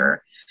lot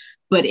easier.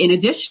 But in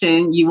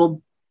addition, you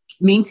will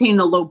maintain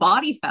a low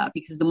body fat,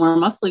 because the more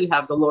muscle you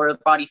have, the lower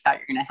body fat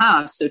you're going to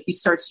have. So if you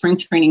start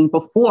strength training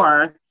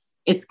before,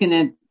 it's going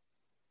to,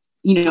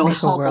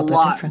 help a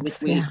lot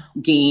with weight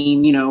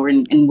gain, or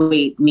in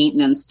weight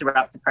maintenance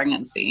throughout the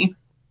pregnancy.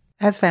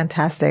 That's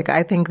fantastic.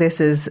 I think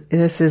this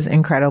is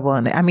incredible.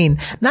 And I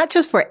mean, not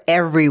just for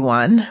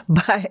everyone,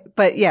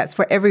 but yes,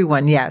 for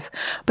everyone. Yes.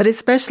 But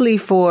especially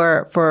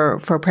for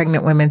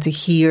pregnant women to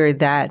hear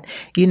that,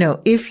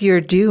 if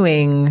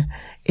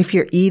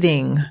you're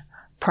eating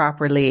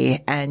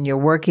properly and you're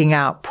working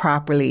out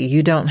properly,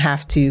 you don't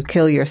have to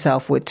kill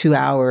yourself with 2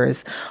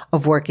 hours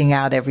of working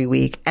out every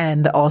week.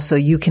 And also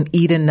you can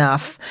eat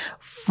enough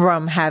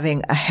from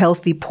having a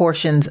healthy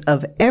portions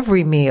of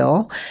every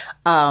meal,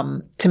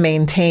 to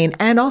maintain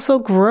and also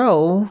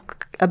grow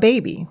a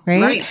baby,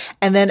 right?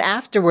 And then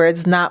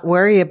afterwards, not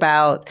worry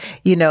about,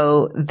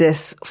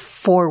 this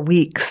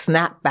 4-week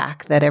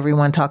snapback that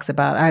everyone talks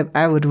about.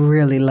 I would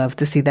really love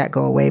to see that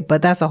go away,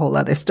 but that's a whole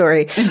other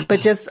story.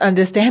 But just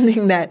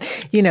understanding that,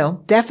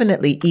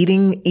 definitely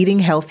eating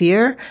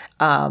healthier,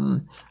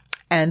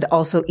 and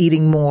also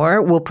eating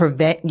more will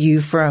prevent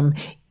you from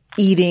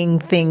eating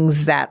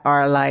things that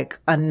are like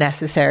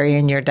unnecessary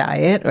in your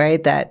diet,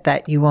 right?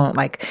 That you won't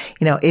like,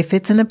 if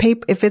it's in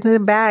a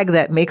bag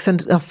that makes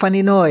a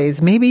funny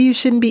noise, maybe you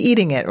shouldn't be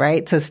eating it,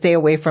 right? So stay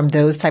away from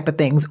those type of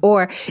things.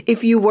 Or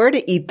if you were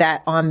to eat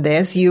that on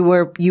this, you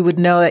would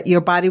know that your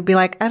body would be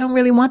like, I don't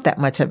really want that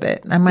much of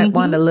it. I might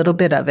want a little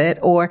bit of it.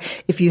 Or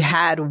if you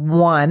had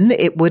one,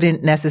 it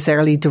wouldn't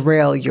necessarily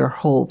derail your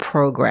whole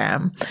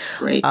program.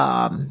 Right.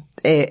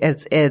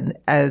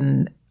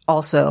 And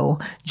also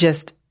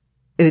just,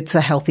 it's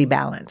a healthy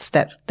balance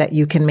that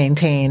you can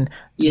maintain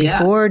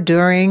before,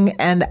 during,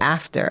 and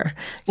after.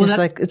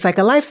 It's like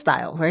a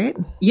lifestyle, right?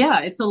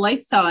 Yeah, it's a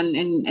lifestyle.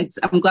 And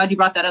I'm glad you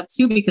brought that up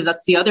too, because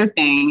that's the other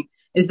thing,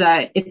 is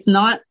that it's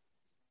not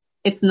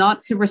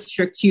to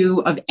restrict you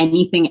of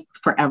anything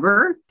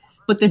forever.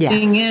 But the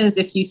thing is,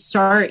 if you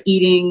start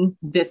eating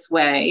this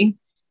way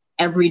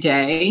every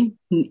day,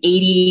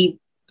 80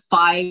 to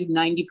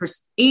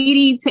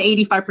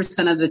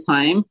 85% of the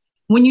time,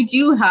 when you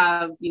do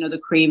have, the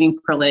craving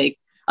for like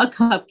a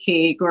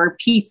cupcake or a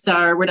pizza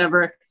or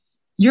whatever,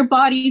 your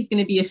body is going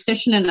to be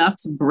efficient enough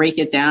to break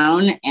it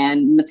down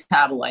and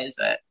metabolize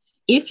it.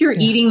 If you're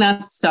eating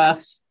that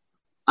stuff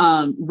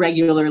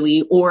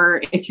regularly,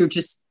 or if your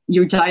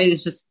diet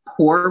is just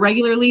poor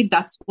regularly,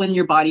 that's when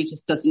your body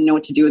just doesn't know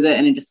what to do with it,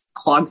 and it just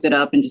clogs it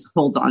up and just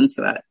holds on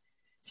to it.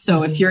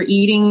 So if you're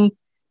eating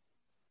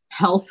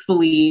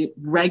healthfully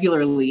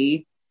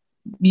regularly,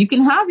 you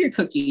can have your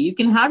cookie, you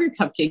can have your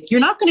cupcake. You're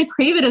not going to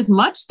crave it as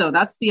much, though.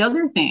 That's the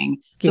other thing.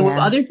 The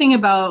other thing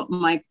about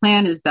my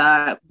plan is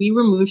that we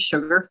remove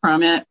sugar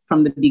from it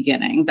from the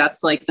beginning.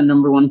 That's like the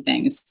number one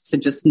thing, is to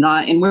just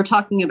not, and we're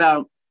talking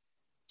about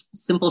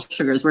simple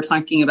sugars. We're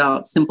talking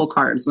about simple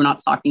carbs. We're not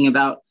talking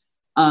about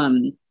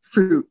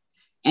fruit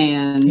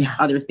and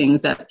other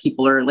things that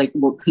people are like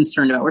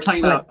concerned about. We're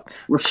talking about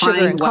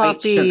refined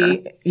white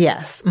sugar.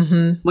 Yes.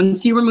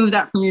 Once you remove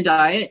that from your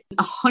diet,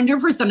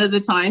 100% of the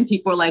time,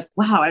 people are like,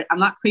 wow, I'm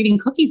not craving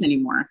cookies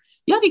anymore.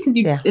 Yeah, because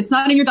it's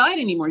not in your diet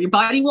anymore. Your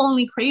body will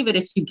only crave it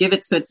if you give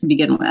it to it to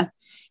begin with.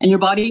 And your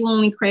body will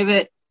only crave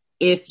it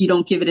if you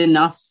don't give it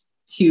enough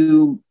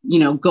to,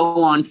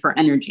 go on for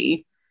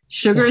energy.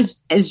 Sugar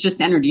is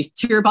just energy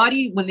to your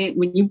body. When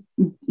you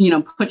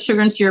put sugar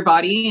into your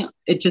body,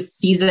 it just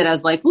sees it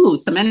as like, ooh,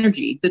 some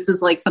energy. This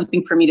is like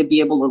something for me to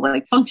be able to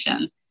like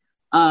function.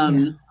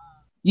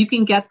 You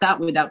can get that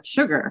without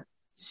sugar.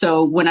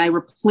 So when I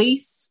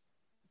replace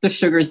the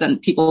sugars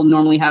that people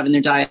normally have in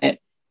their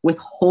diet with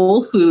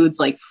whole foods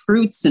like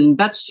fruits and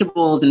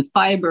vegetables and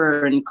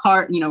fiber and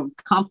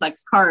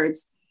complex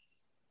carbs,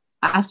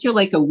 after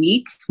like a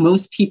week,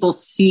 most people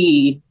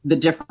see the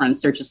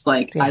difference. They're just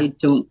like, I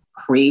don't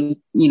crave,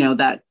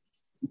 that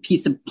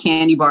piece of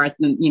candy bar at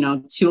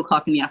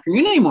 2:00 in the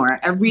afternoon anymore.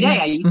 Every day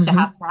I used to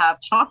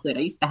have chocolate.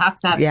 I used to have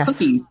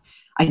cookies.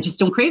 I just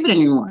don't crave it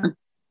anymore.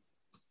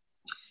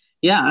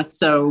 Yeah.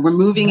 So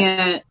removing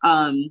it,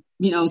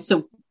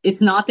 so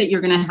it's not that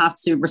you're going to have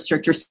to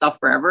restrict yourself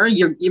forever.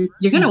 You're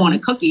going to want a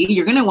cookie.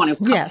 You're going to want a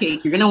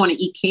cupcake. You're going to want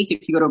to eat cake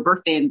if you go to a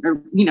birthday,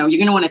 or, you're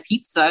going to want a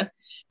pizza.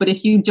 But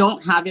if you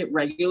don't have it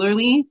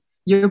regularly,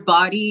 your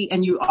body,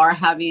 and you are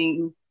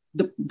having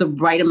the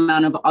right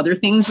amount of other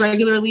things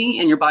regularly,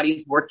 and your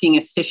body's working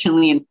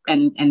efficiently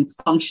and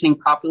functioning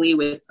properly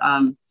with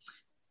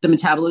the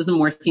metabolism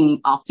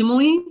working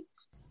optimally,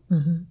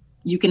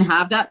 you can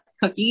have that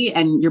cookie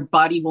and your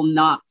body will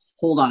not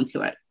hold on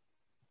to it.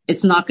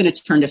 It's not going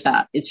to turn to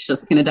fat. It's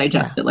just going to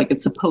digest it like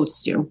it's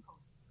supposed to.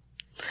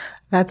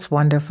 That's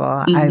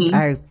wonderful.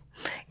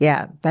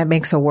 That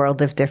makes a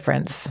world of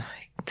difference.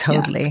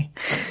 Totally.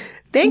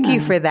 Thank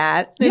you for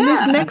that. And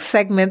this next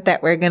segment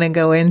that we're going to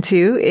go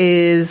into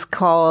is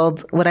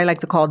called what I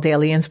like to call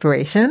Daily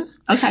Inspiration.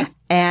 Okay.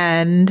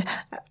 And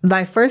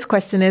my first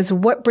question is,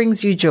 what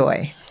brings you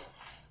joy?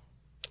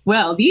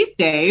 Well, these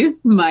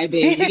days, my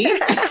baby.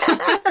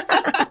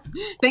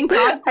 Thank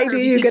God for her, I knew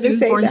you were going to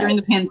say born that. During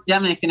the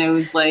pandemic, and it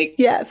was like,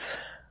 yes,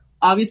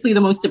 obviously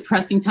the most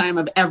depressing time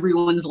of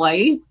everyone's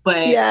life,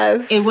 but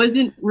it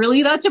wasn't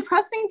really that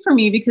depressing for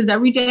me because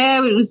every day I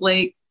was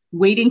like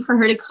waiting for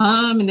her to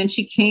come. And then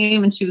she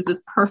came and she was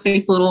this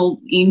perfect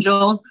little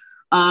angel.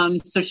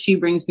 So she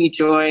brings me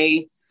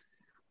joy.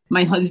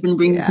 My husband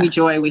brings me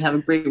joy. We have a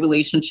great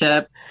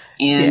relationship.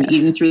 And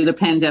even through the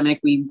pandemic,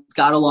 we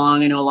got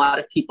along. I know a lot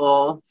of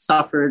people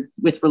suffered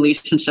with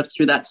relationships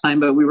through that time,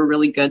 but we were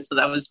really good. So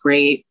that was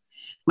great.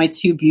 My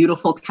 2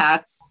 beautiful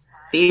cats,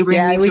 they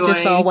bring me joy. We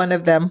just saw one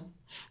of them.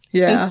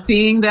 Just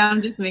seeing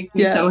them just makes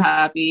me so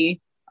happy.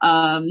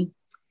 And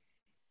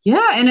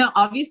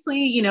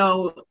obviously, you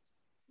know,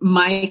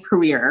 my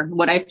career,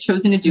 what I've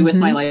chosen to do with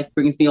my life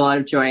brings me a lot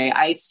of joy.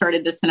 I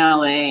started this in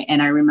LA,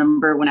 and I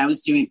remember when I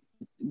was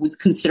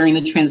considering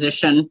the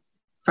transition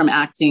from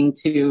acting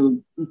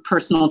to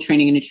personal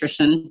training and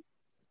nutrition.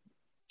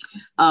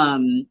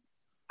 I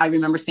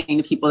remember saying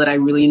to people that I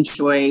really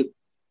enjoy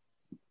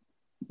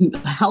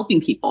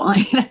helping people.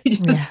 I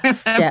just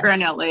remember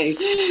in LA,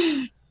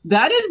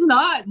 that is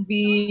not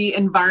the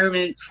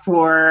environment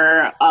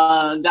for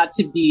that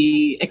to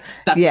be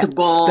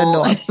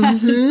acceptable.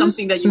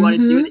 Something that you want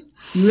to do.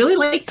 You really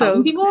like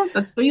helping people?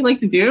 That's what you like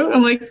to do?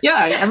 I'm like,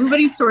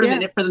 everybody's sort of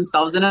in it for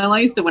themselves in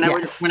LA. So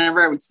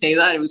whenever I would say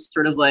that, it was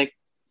sort of like,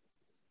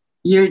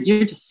 you're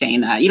just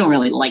saying that. You don't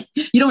really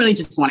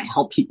just want to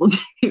help people.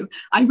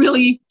 I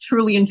really,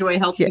 truly enjoy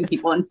helping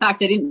people. In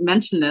fact, I didn't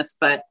mention this,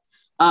 but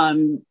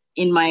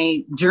in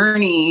my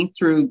journey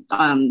through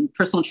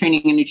personal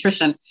training and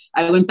nutrition,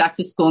 I went back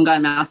to school and got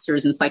a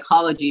master's in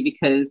psychology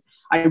because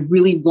I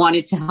really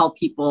wanted to help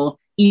people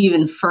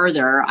even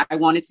further. I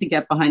wanted to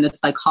get behind the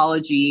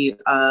psychology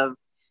of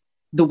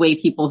the way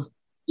people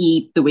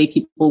eat, the way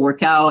people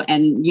work out,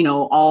 and, you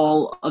know,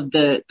 all of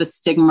the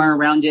stigma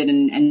around it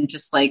and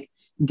just like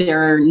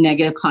their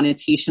negative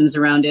connotations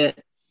around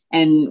it.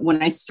 And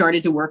when I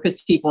started to work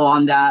with people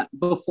on that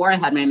before I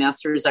had my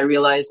master's, I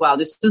realized, wow,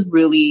 this is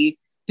really,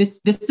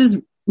 this is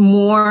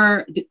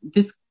more,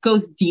 this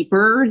goes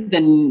deeper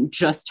than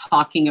just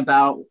talking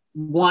about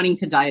wanting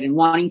to diet and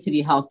wanting to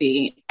be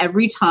healthy.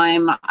 Every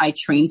time I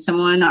train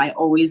someone, I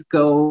always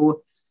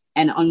go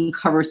and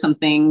uncover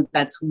something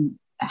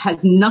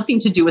has nothing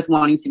to do with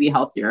wanting to be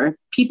healthier.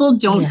 People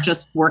don't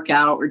just work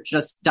out or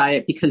just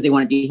diet because they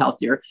want to be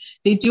healthier.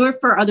 They do it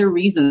for other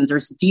reasons.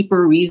 There's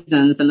deeper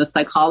reasons, and the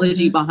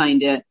psychology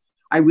behind it,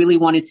 I really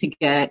wanted to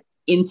get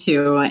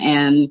into.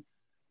 And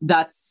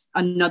that's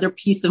another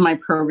piece of my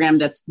program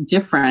that's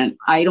different.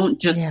 I don't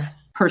just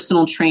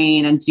personal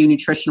train and do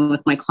nutrition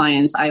with my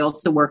clients. I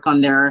also work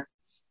on their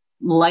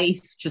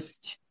life,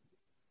 just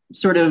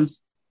sort of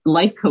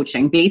life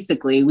coaching.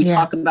 Basically, we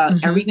talk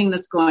about everything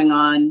that's going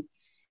on.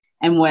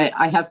 And what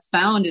I have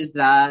found is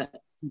that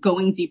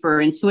going deeper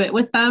into it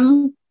with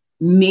them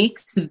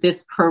makes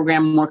this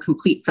program more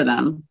complete for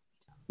them,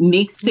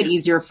 makes it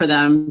easier for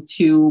them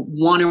to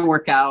want to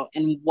work out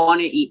and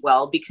want to eat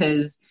well,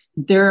 because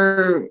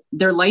their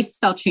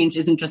lifestyle change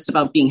isn't just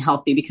about being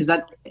healthy, because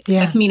that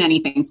can mean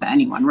anything to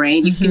anyone,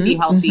 right? You can be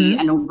healthy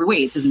and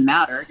overweight. It doesn't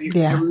matter.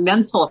 Your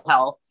mental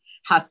health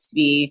has to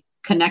be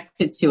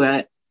connected to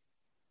it.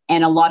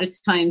 And a lot of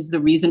times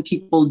the reason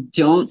people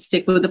don't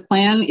stick with the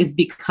plan is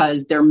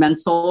because their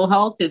mental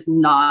health is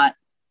not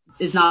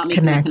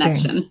making a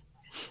connection.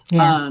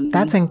 Yeah,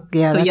 that's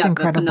incredible.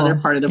 That's another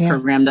part of the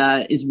program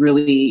that is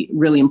really,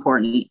 really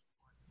important.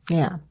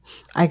 Yeah,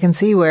 I can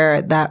see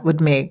where that would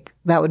make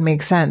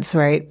sense,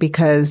 right?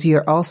 Because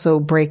you're also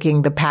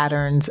breaking the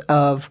patterns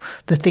of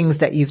the things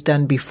that you've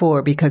done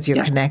before, because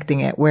you're connecting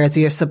it. Whereas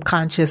if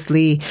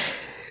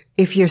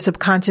you're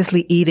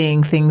subconsciously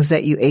eating things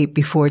that you ate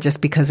before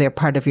just because they're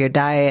part of your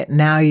diet,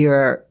 now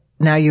you're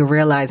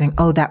realizing,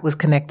 oh, that was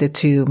connected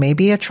to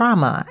maybe a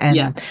trauma.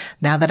 And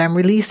now that I'm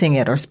releasing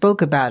it or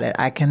spoke about it,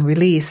 I can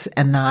release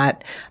and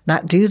not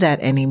do that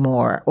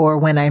anymore. Or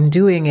when I'm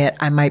doing it,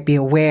 I might be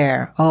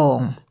aware,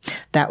 oh,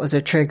 that was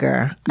a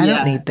trigger. I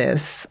don't need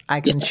this.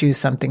 I can choose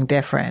something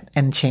different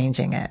and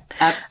changing it.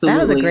 Absolutely.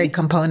 That was a great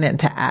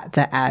component to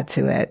add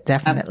to it.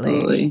 Definitely.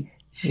 Absolutely.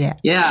 Yeah.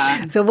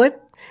 Yeah. So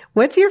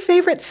what's your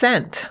favorite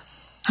scent?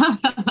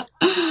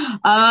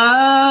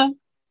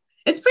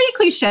 It's pretty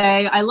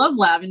cliche. I love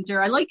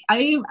lavender. I like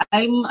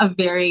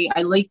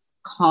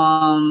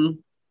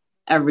calm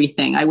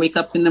everything. I wake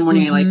up in the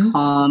morning, I like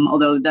calm,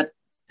 although that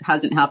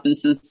hasn't happened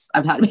since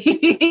I've had a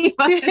baby.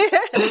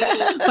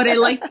 But I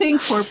like to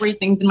incorporate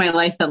things in my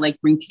life that like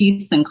bring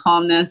peace and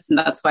calmness. And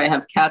that's why I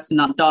have cats and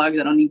not dogs.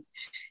 I don't need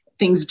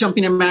things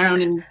jumping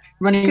around and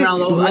running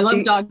around. I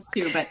love dogs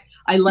too, but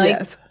I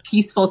like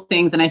peaceful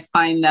things. And I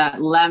find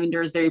that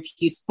lavender is very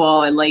peaceful.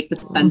 I like the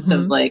scent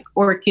of like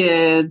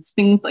orchids,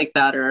 things like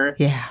that. Or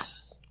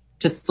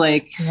just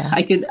like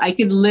I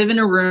could live in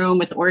a room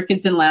with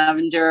orchids and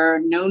lavender,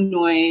 no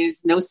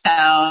noise, no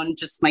sound,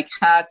 just my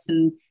cats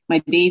and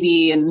my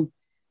baby. And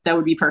that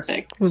would be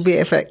perfect. Would be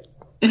perfect.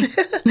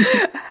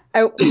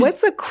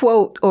 What's a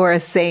quote or a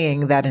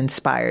saying that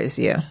inspires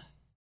you?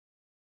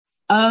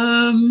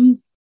 Funny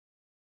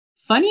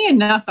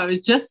enough, I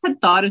had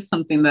thought of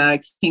something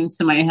that came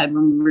to my head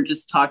when we were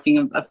just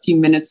talking a few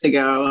minutes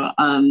ago.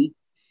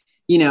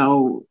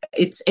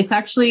 it's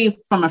actually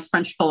from a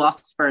French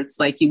philosopher. It's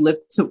like the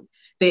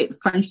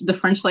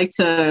French like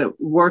to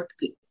work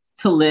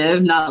to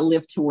live, not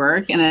live to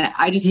work. And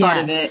I just thought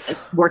of it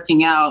as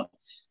working out.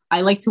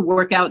 I like to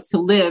work out to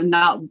live,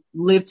 not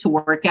live to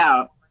work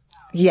out.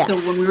 Yes. So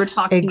when we were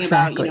talking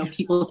about,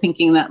 people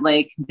thinking that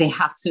like they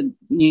have to,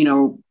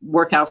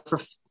 work out for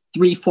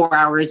 3-4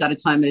 hours at a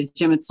time at a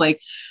gym, it's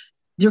like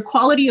your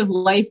quality of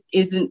life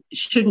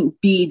shouldn't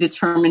be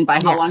determined by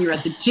how long you're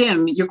at the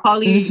gym. Your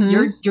quality,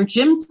 your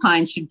gym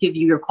time should give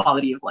you your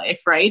quality of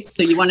life, right?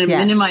 So you want to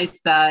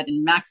minimize that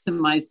and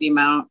maximize the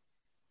amount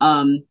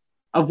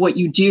of what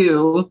you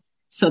do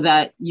so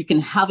that you can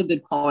have a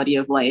good quality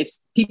of life.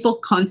 People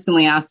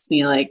constantly ask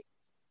me like,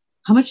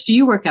 how much do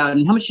you work out?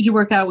 And how much did you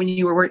work out when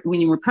you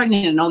were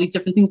pregnant and all these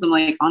different things? I'm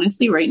like,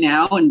 honestly, right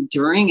now and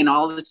during and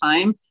all of the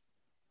time,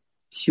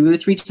 2 to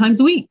 3 times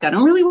a week. I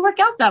don't really work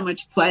out that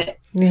much, but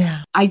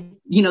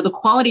the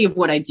quality of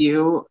what I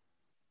do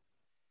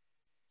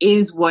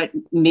is what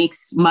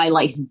makes my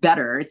life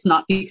better. It's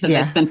not because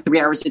I spend 3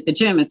 hours at the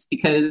gym. It's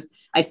because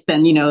I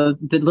spend,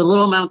 the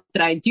little amount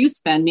that I do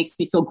spend makes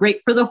me feel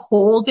great for the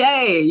whole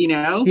day.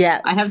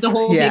 I have the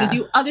whole day to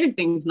do other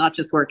things, not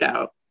just work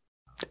out.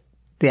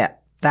 Yeah.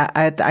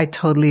 I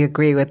totally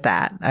agree with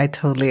that.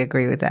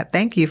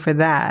 Thank you for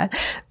that.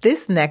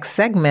 This next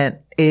segment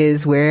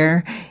is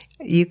where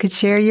you could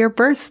share your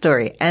birth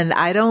story, and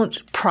I don't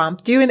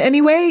prompt you in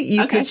any way.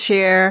 You could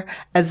share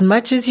as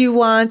much as you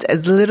want,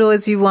 as little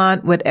as you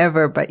want,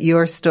 whatever, but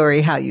your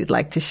story, how you'd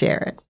like to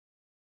share it.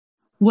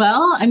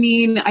 Well,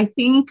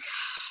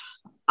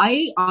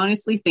 I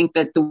honestly think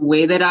that the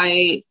way that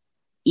I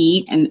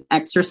eat and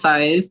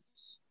exercise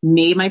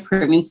made my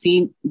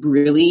pregnancy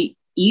really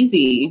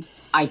easy.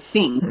 I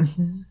think.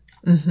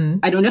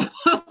 I don't know,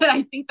 but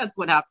I think that's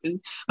what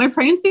happened. My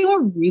pregnancy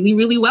went really,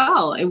 really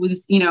well. It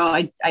was,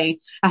 I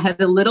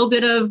had a little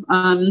bit of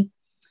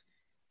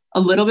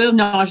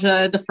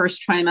nausea the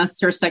first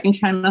trimester. Second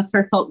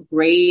trimester, I felt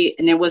great.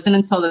 And it wasn't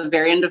until the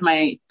very end of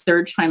my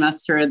third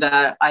trimester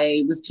that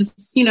I was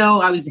just,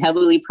 I was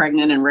heavily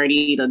pregnant and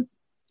ready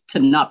to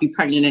not be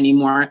pregnant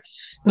anymore.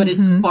 But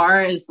as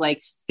far as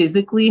like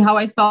physically how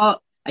I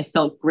felt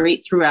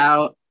great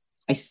throughout.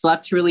 I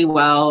slept really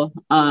well.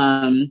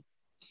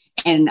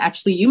 And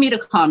actually you made a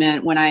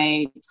comment when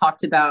I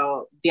talked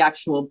about the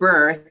actual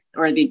birth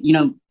or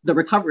the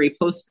recovery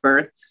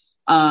post-birth,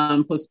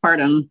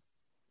 postpartum.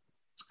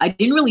 I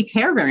didn't really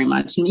tear very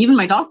much. And even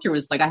my doctor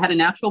was like, I had a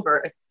natural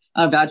birth,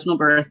 a vaginal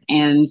birth.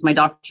 And my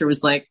doctor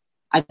was like,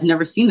 I've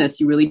never seen this.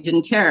 You really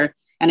didn't tear.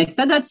 And I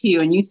said that to you.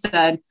 And you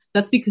said,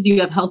 that's because you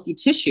have healthy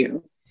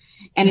tissue.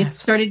 And it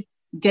started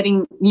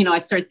getting, I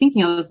started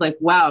thinking, I was like,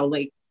 wow,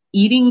 like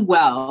eating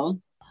well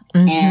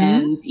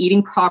and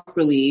eating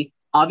properly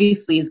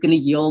obviously is going to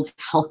yield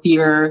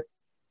healthier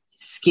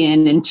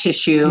skin and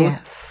tissue.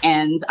 Yes.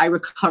 And I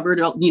recovered,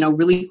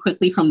 really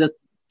quickly from the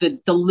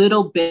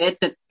little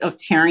bit of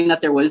tearing that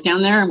there was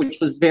down there, which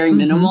was very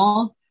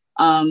minimal,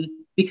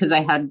 because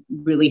I had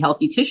really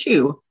healthy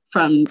tissue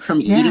from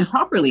eating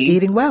properly.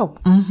 Eating well.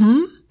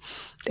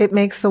 It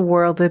makes a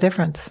world of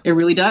difference. It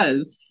really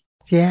does.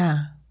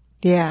 Yeah.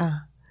 Yeah.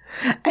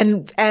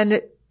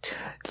 And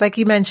like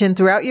you mentioned,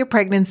 throughout your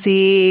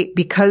pregnancy,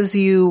 because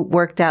you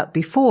worked out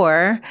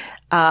before,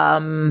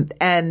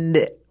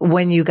 and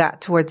when you got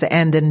towards the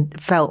end and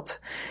felt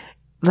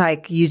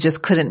like you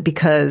just couldn't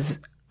because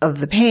of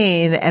the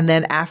pain, and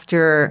then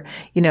after,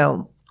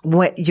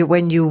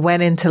 when you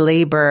went into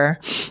labor,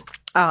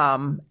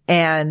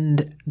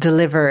 and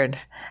delivered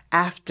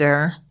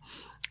after,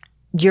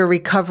 your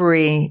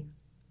recovery,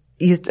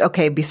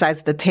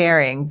 besides the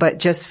tearing, but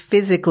just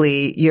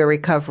physically, your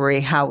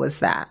recovery, how was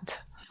that?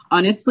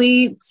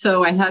 Honestly,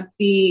 so I had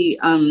the,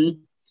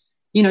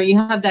 you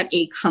have that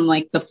ache from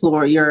like the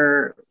floor,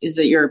 your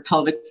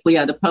pelvic floor?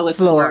 Yeah, the pelvic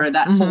floor,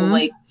 that whole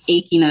like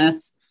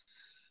achiness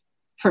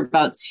for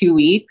about 2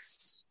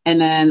 weeks. And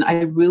then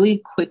I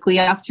really quickly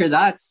after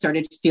that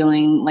started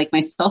feeling like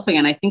myself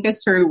again. I think I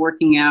started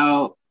working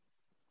out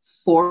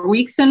 4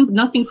 weeks in,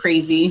 nothing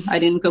crazy. I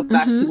didn't go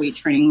back to weight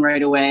training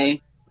right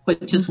away,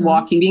 but just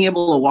walking, being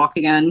able to walk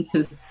again.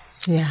 Cause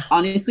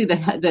honestly,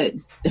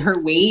 her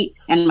weight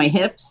and my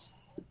hips,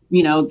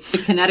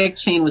 the kinetic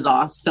chain was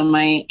off. So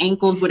my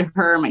ankles would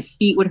hurt, my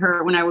feet would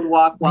hurt when I would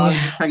walk while I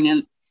was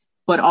pregnant.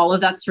 But all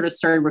of that sort of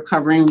started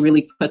recovering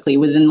really quickly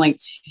within like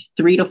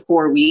 3 to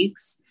 4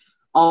 weeks.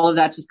 All of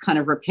that just kind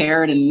of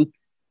repaired and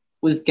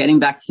was getting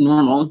back to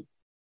normal.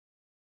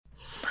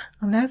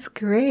 Well, that's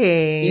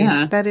great.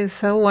 Yeah. That is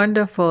so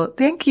wonderful.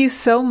 Thank you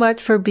so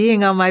much for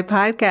being on my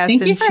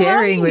podcast and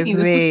sharing with me.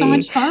 This is so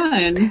much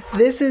fun.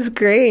 This is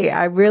great.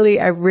 I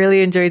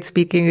really enjoyed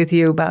speaking with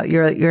you about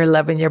your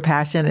love and your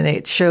passion, and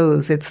it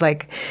shows. It's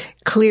like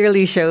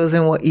clearly shows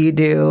in what you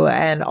do,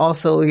 and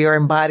also your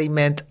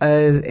embodiment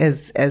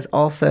as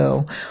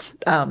also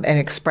an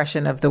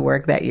expression of the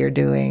work that you're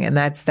doing. And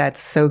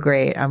that's so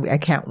great. I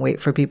can't wait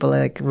for people to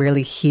like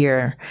really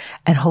hear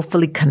and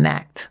hopefully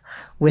connect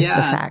with the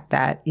fact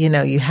that,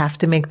 you have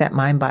to make that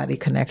mind-body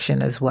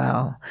connection as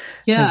well.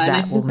 Yeah. And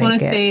I just want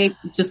to say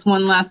just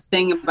one last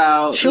thing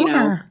about,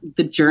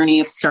 the journey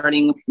of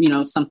starting,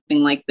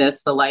 something like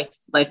this, the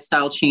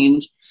lifestyle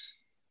change.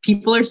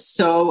 People are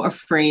so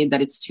afraid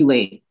that it's too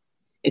late.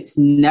 It's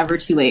never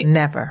too late.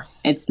 Never.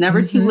 It's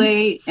never too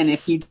late. And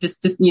if you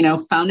just,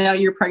 found out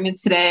you're pregnant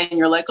today and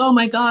you're like, oh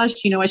my gosh,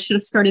 I should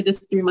have started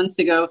this 3 months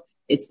ago.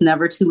 It's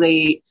never too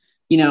late.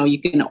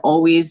 You can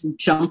always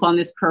jump on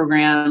this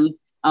program,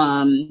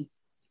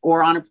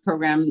 or on a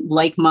program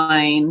like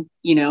mine,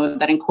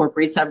 that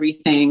incorporates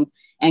everything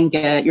and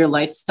get your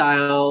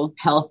lifestyle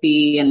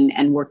healthy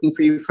and working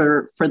for you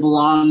for the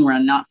long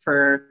run, not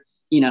for,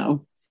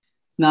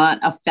 not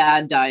a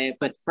fad diet,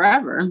 but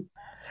forever.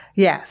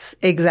 Yes,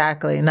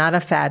 exactly. Not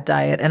a fad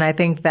diet. And I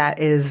think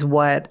that's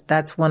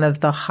one of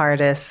the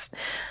hardest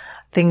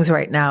things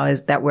right now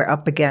is that we're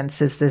up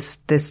against is this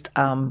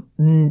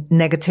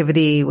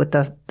negativity with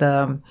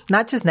the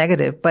not just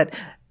negative, but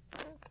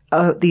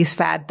these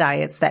fad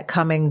diets that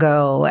come and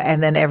go,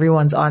 and then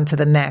everyone's on to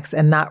the next,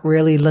 and not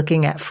really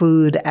looking at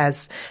food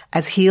as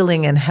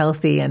healing and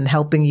healthy and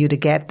helping you to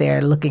get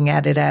there. Looking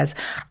at it as,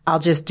 I'll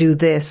just do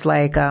this.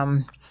 Like,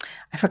 I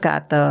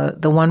forgot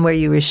the one where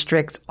you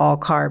restrict all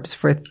carbs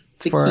for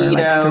keto.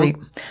 Like 3.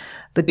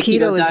 The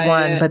keto is diet.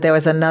 One, but there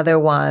was another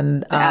one.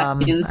 The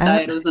Atkins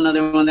diet was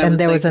another one. And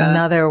there was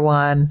another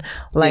one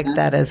like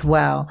that as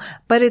well.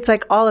 But it's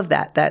like all of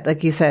that,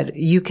 like you said,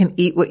 you can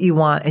eat what you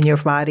want and your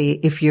body,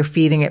 if you're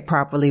feeding it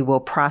properly, will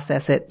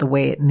process it the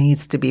way it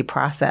needs to be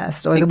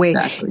processed or the way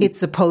it's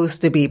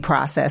supposed to be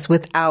processed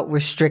without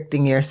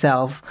restricting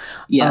yourself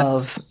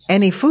of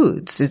any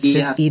foods. It's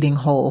just eating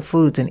whole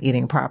foods and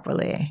eating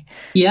properly.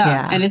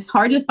 Yeah. And it's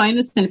hard to find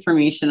this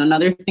information.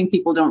 Another thing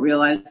people don't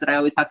realize that I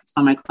always have to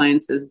tell my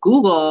clients is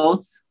Google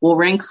will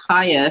rank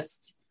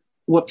highest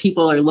what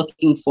people are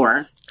looking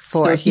for.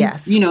 So if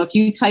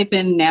you type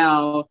in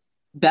now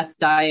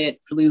best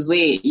diet to lose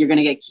weight, you're going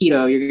to get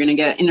keto, you're going to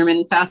get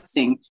intermittent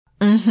fasting.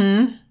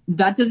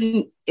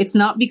 It's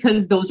not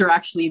because those are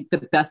actually the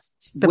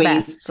best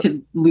ways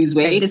to lose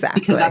weight.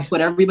 Exactly. It's because that's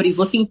what everybody's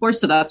looking for.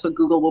 So that's what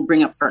Google will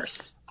bring up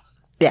first.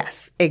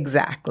 Yes,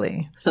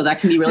 exactly. So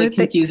that can be really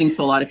confusing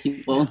to a lot of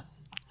people.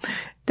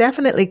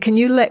 Definitely. Can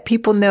you let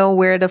people know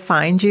where to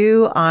find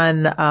you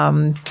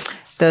on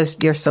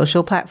your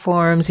social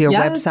platforms, your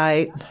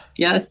website?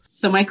 Yes.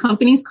 So my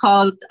company's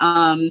called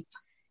MBX,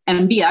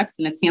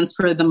 and it stands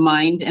for the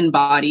Mind and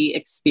Body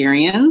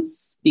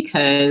Experience,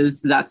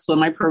 because that's what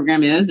my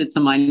program is. It's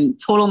a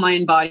total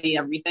mind, body,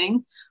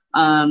 everything.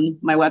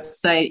 My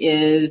website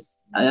is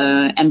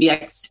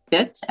mbxfit.com.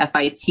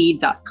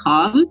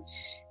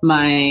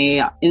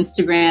 My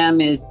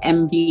Instagram is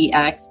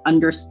mbx_fit.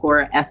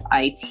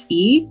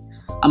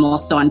 I'm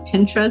also on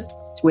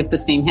Pinterest with the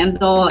same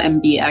handle,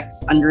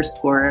 mbx_fit.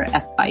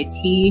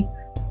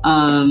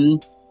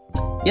 I'm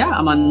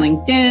on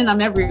LinkedIn.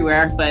 I'm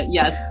everywhere. But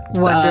yes,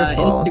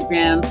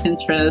 Instagram,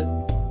 Pinterest,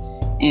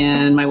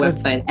 and my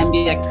website,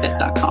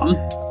 mbxfit.com.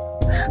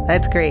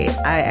 That's great.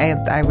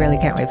 I really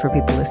can't wait for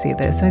people to see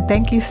this. And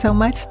thank you so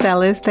much,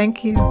 Thelis.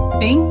 Thank you.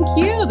 Thank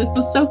you. This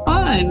was so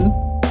fun.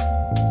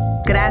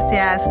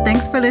 Gracias.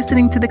 Thanks for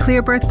listening to the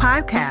Clear Birth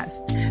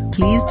Podcast.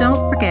 Please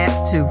don't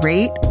forget to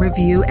rate,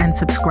 review, and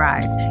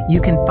subscribe.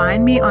 You can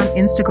find me on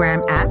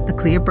Instagram at the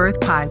Clear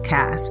Birth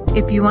Podcast.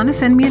 If you want to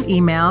send me an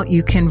email,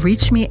 you can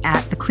reach me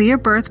at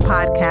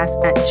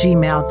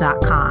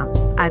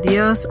theclearbirthpodcast@gmail.com.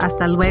 Adios,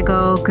 hasta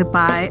luego,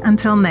 goodbye,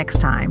 until next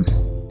time.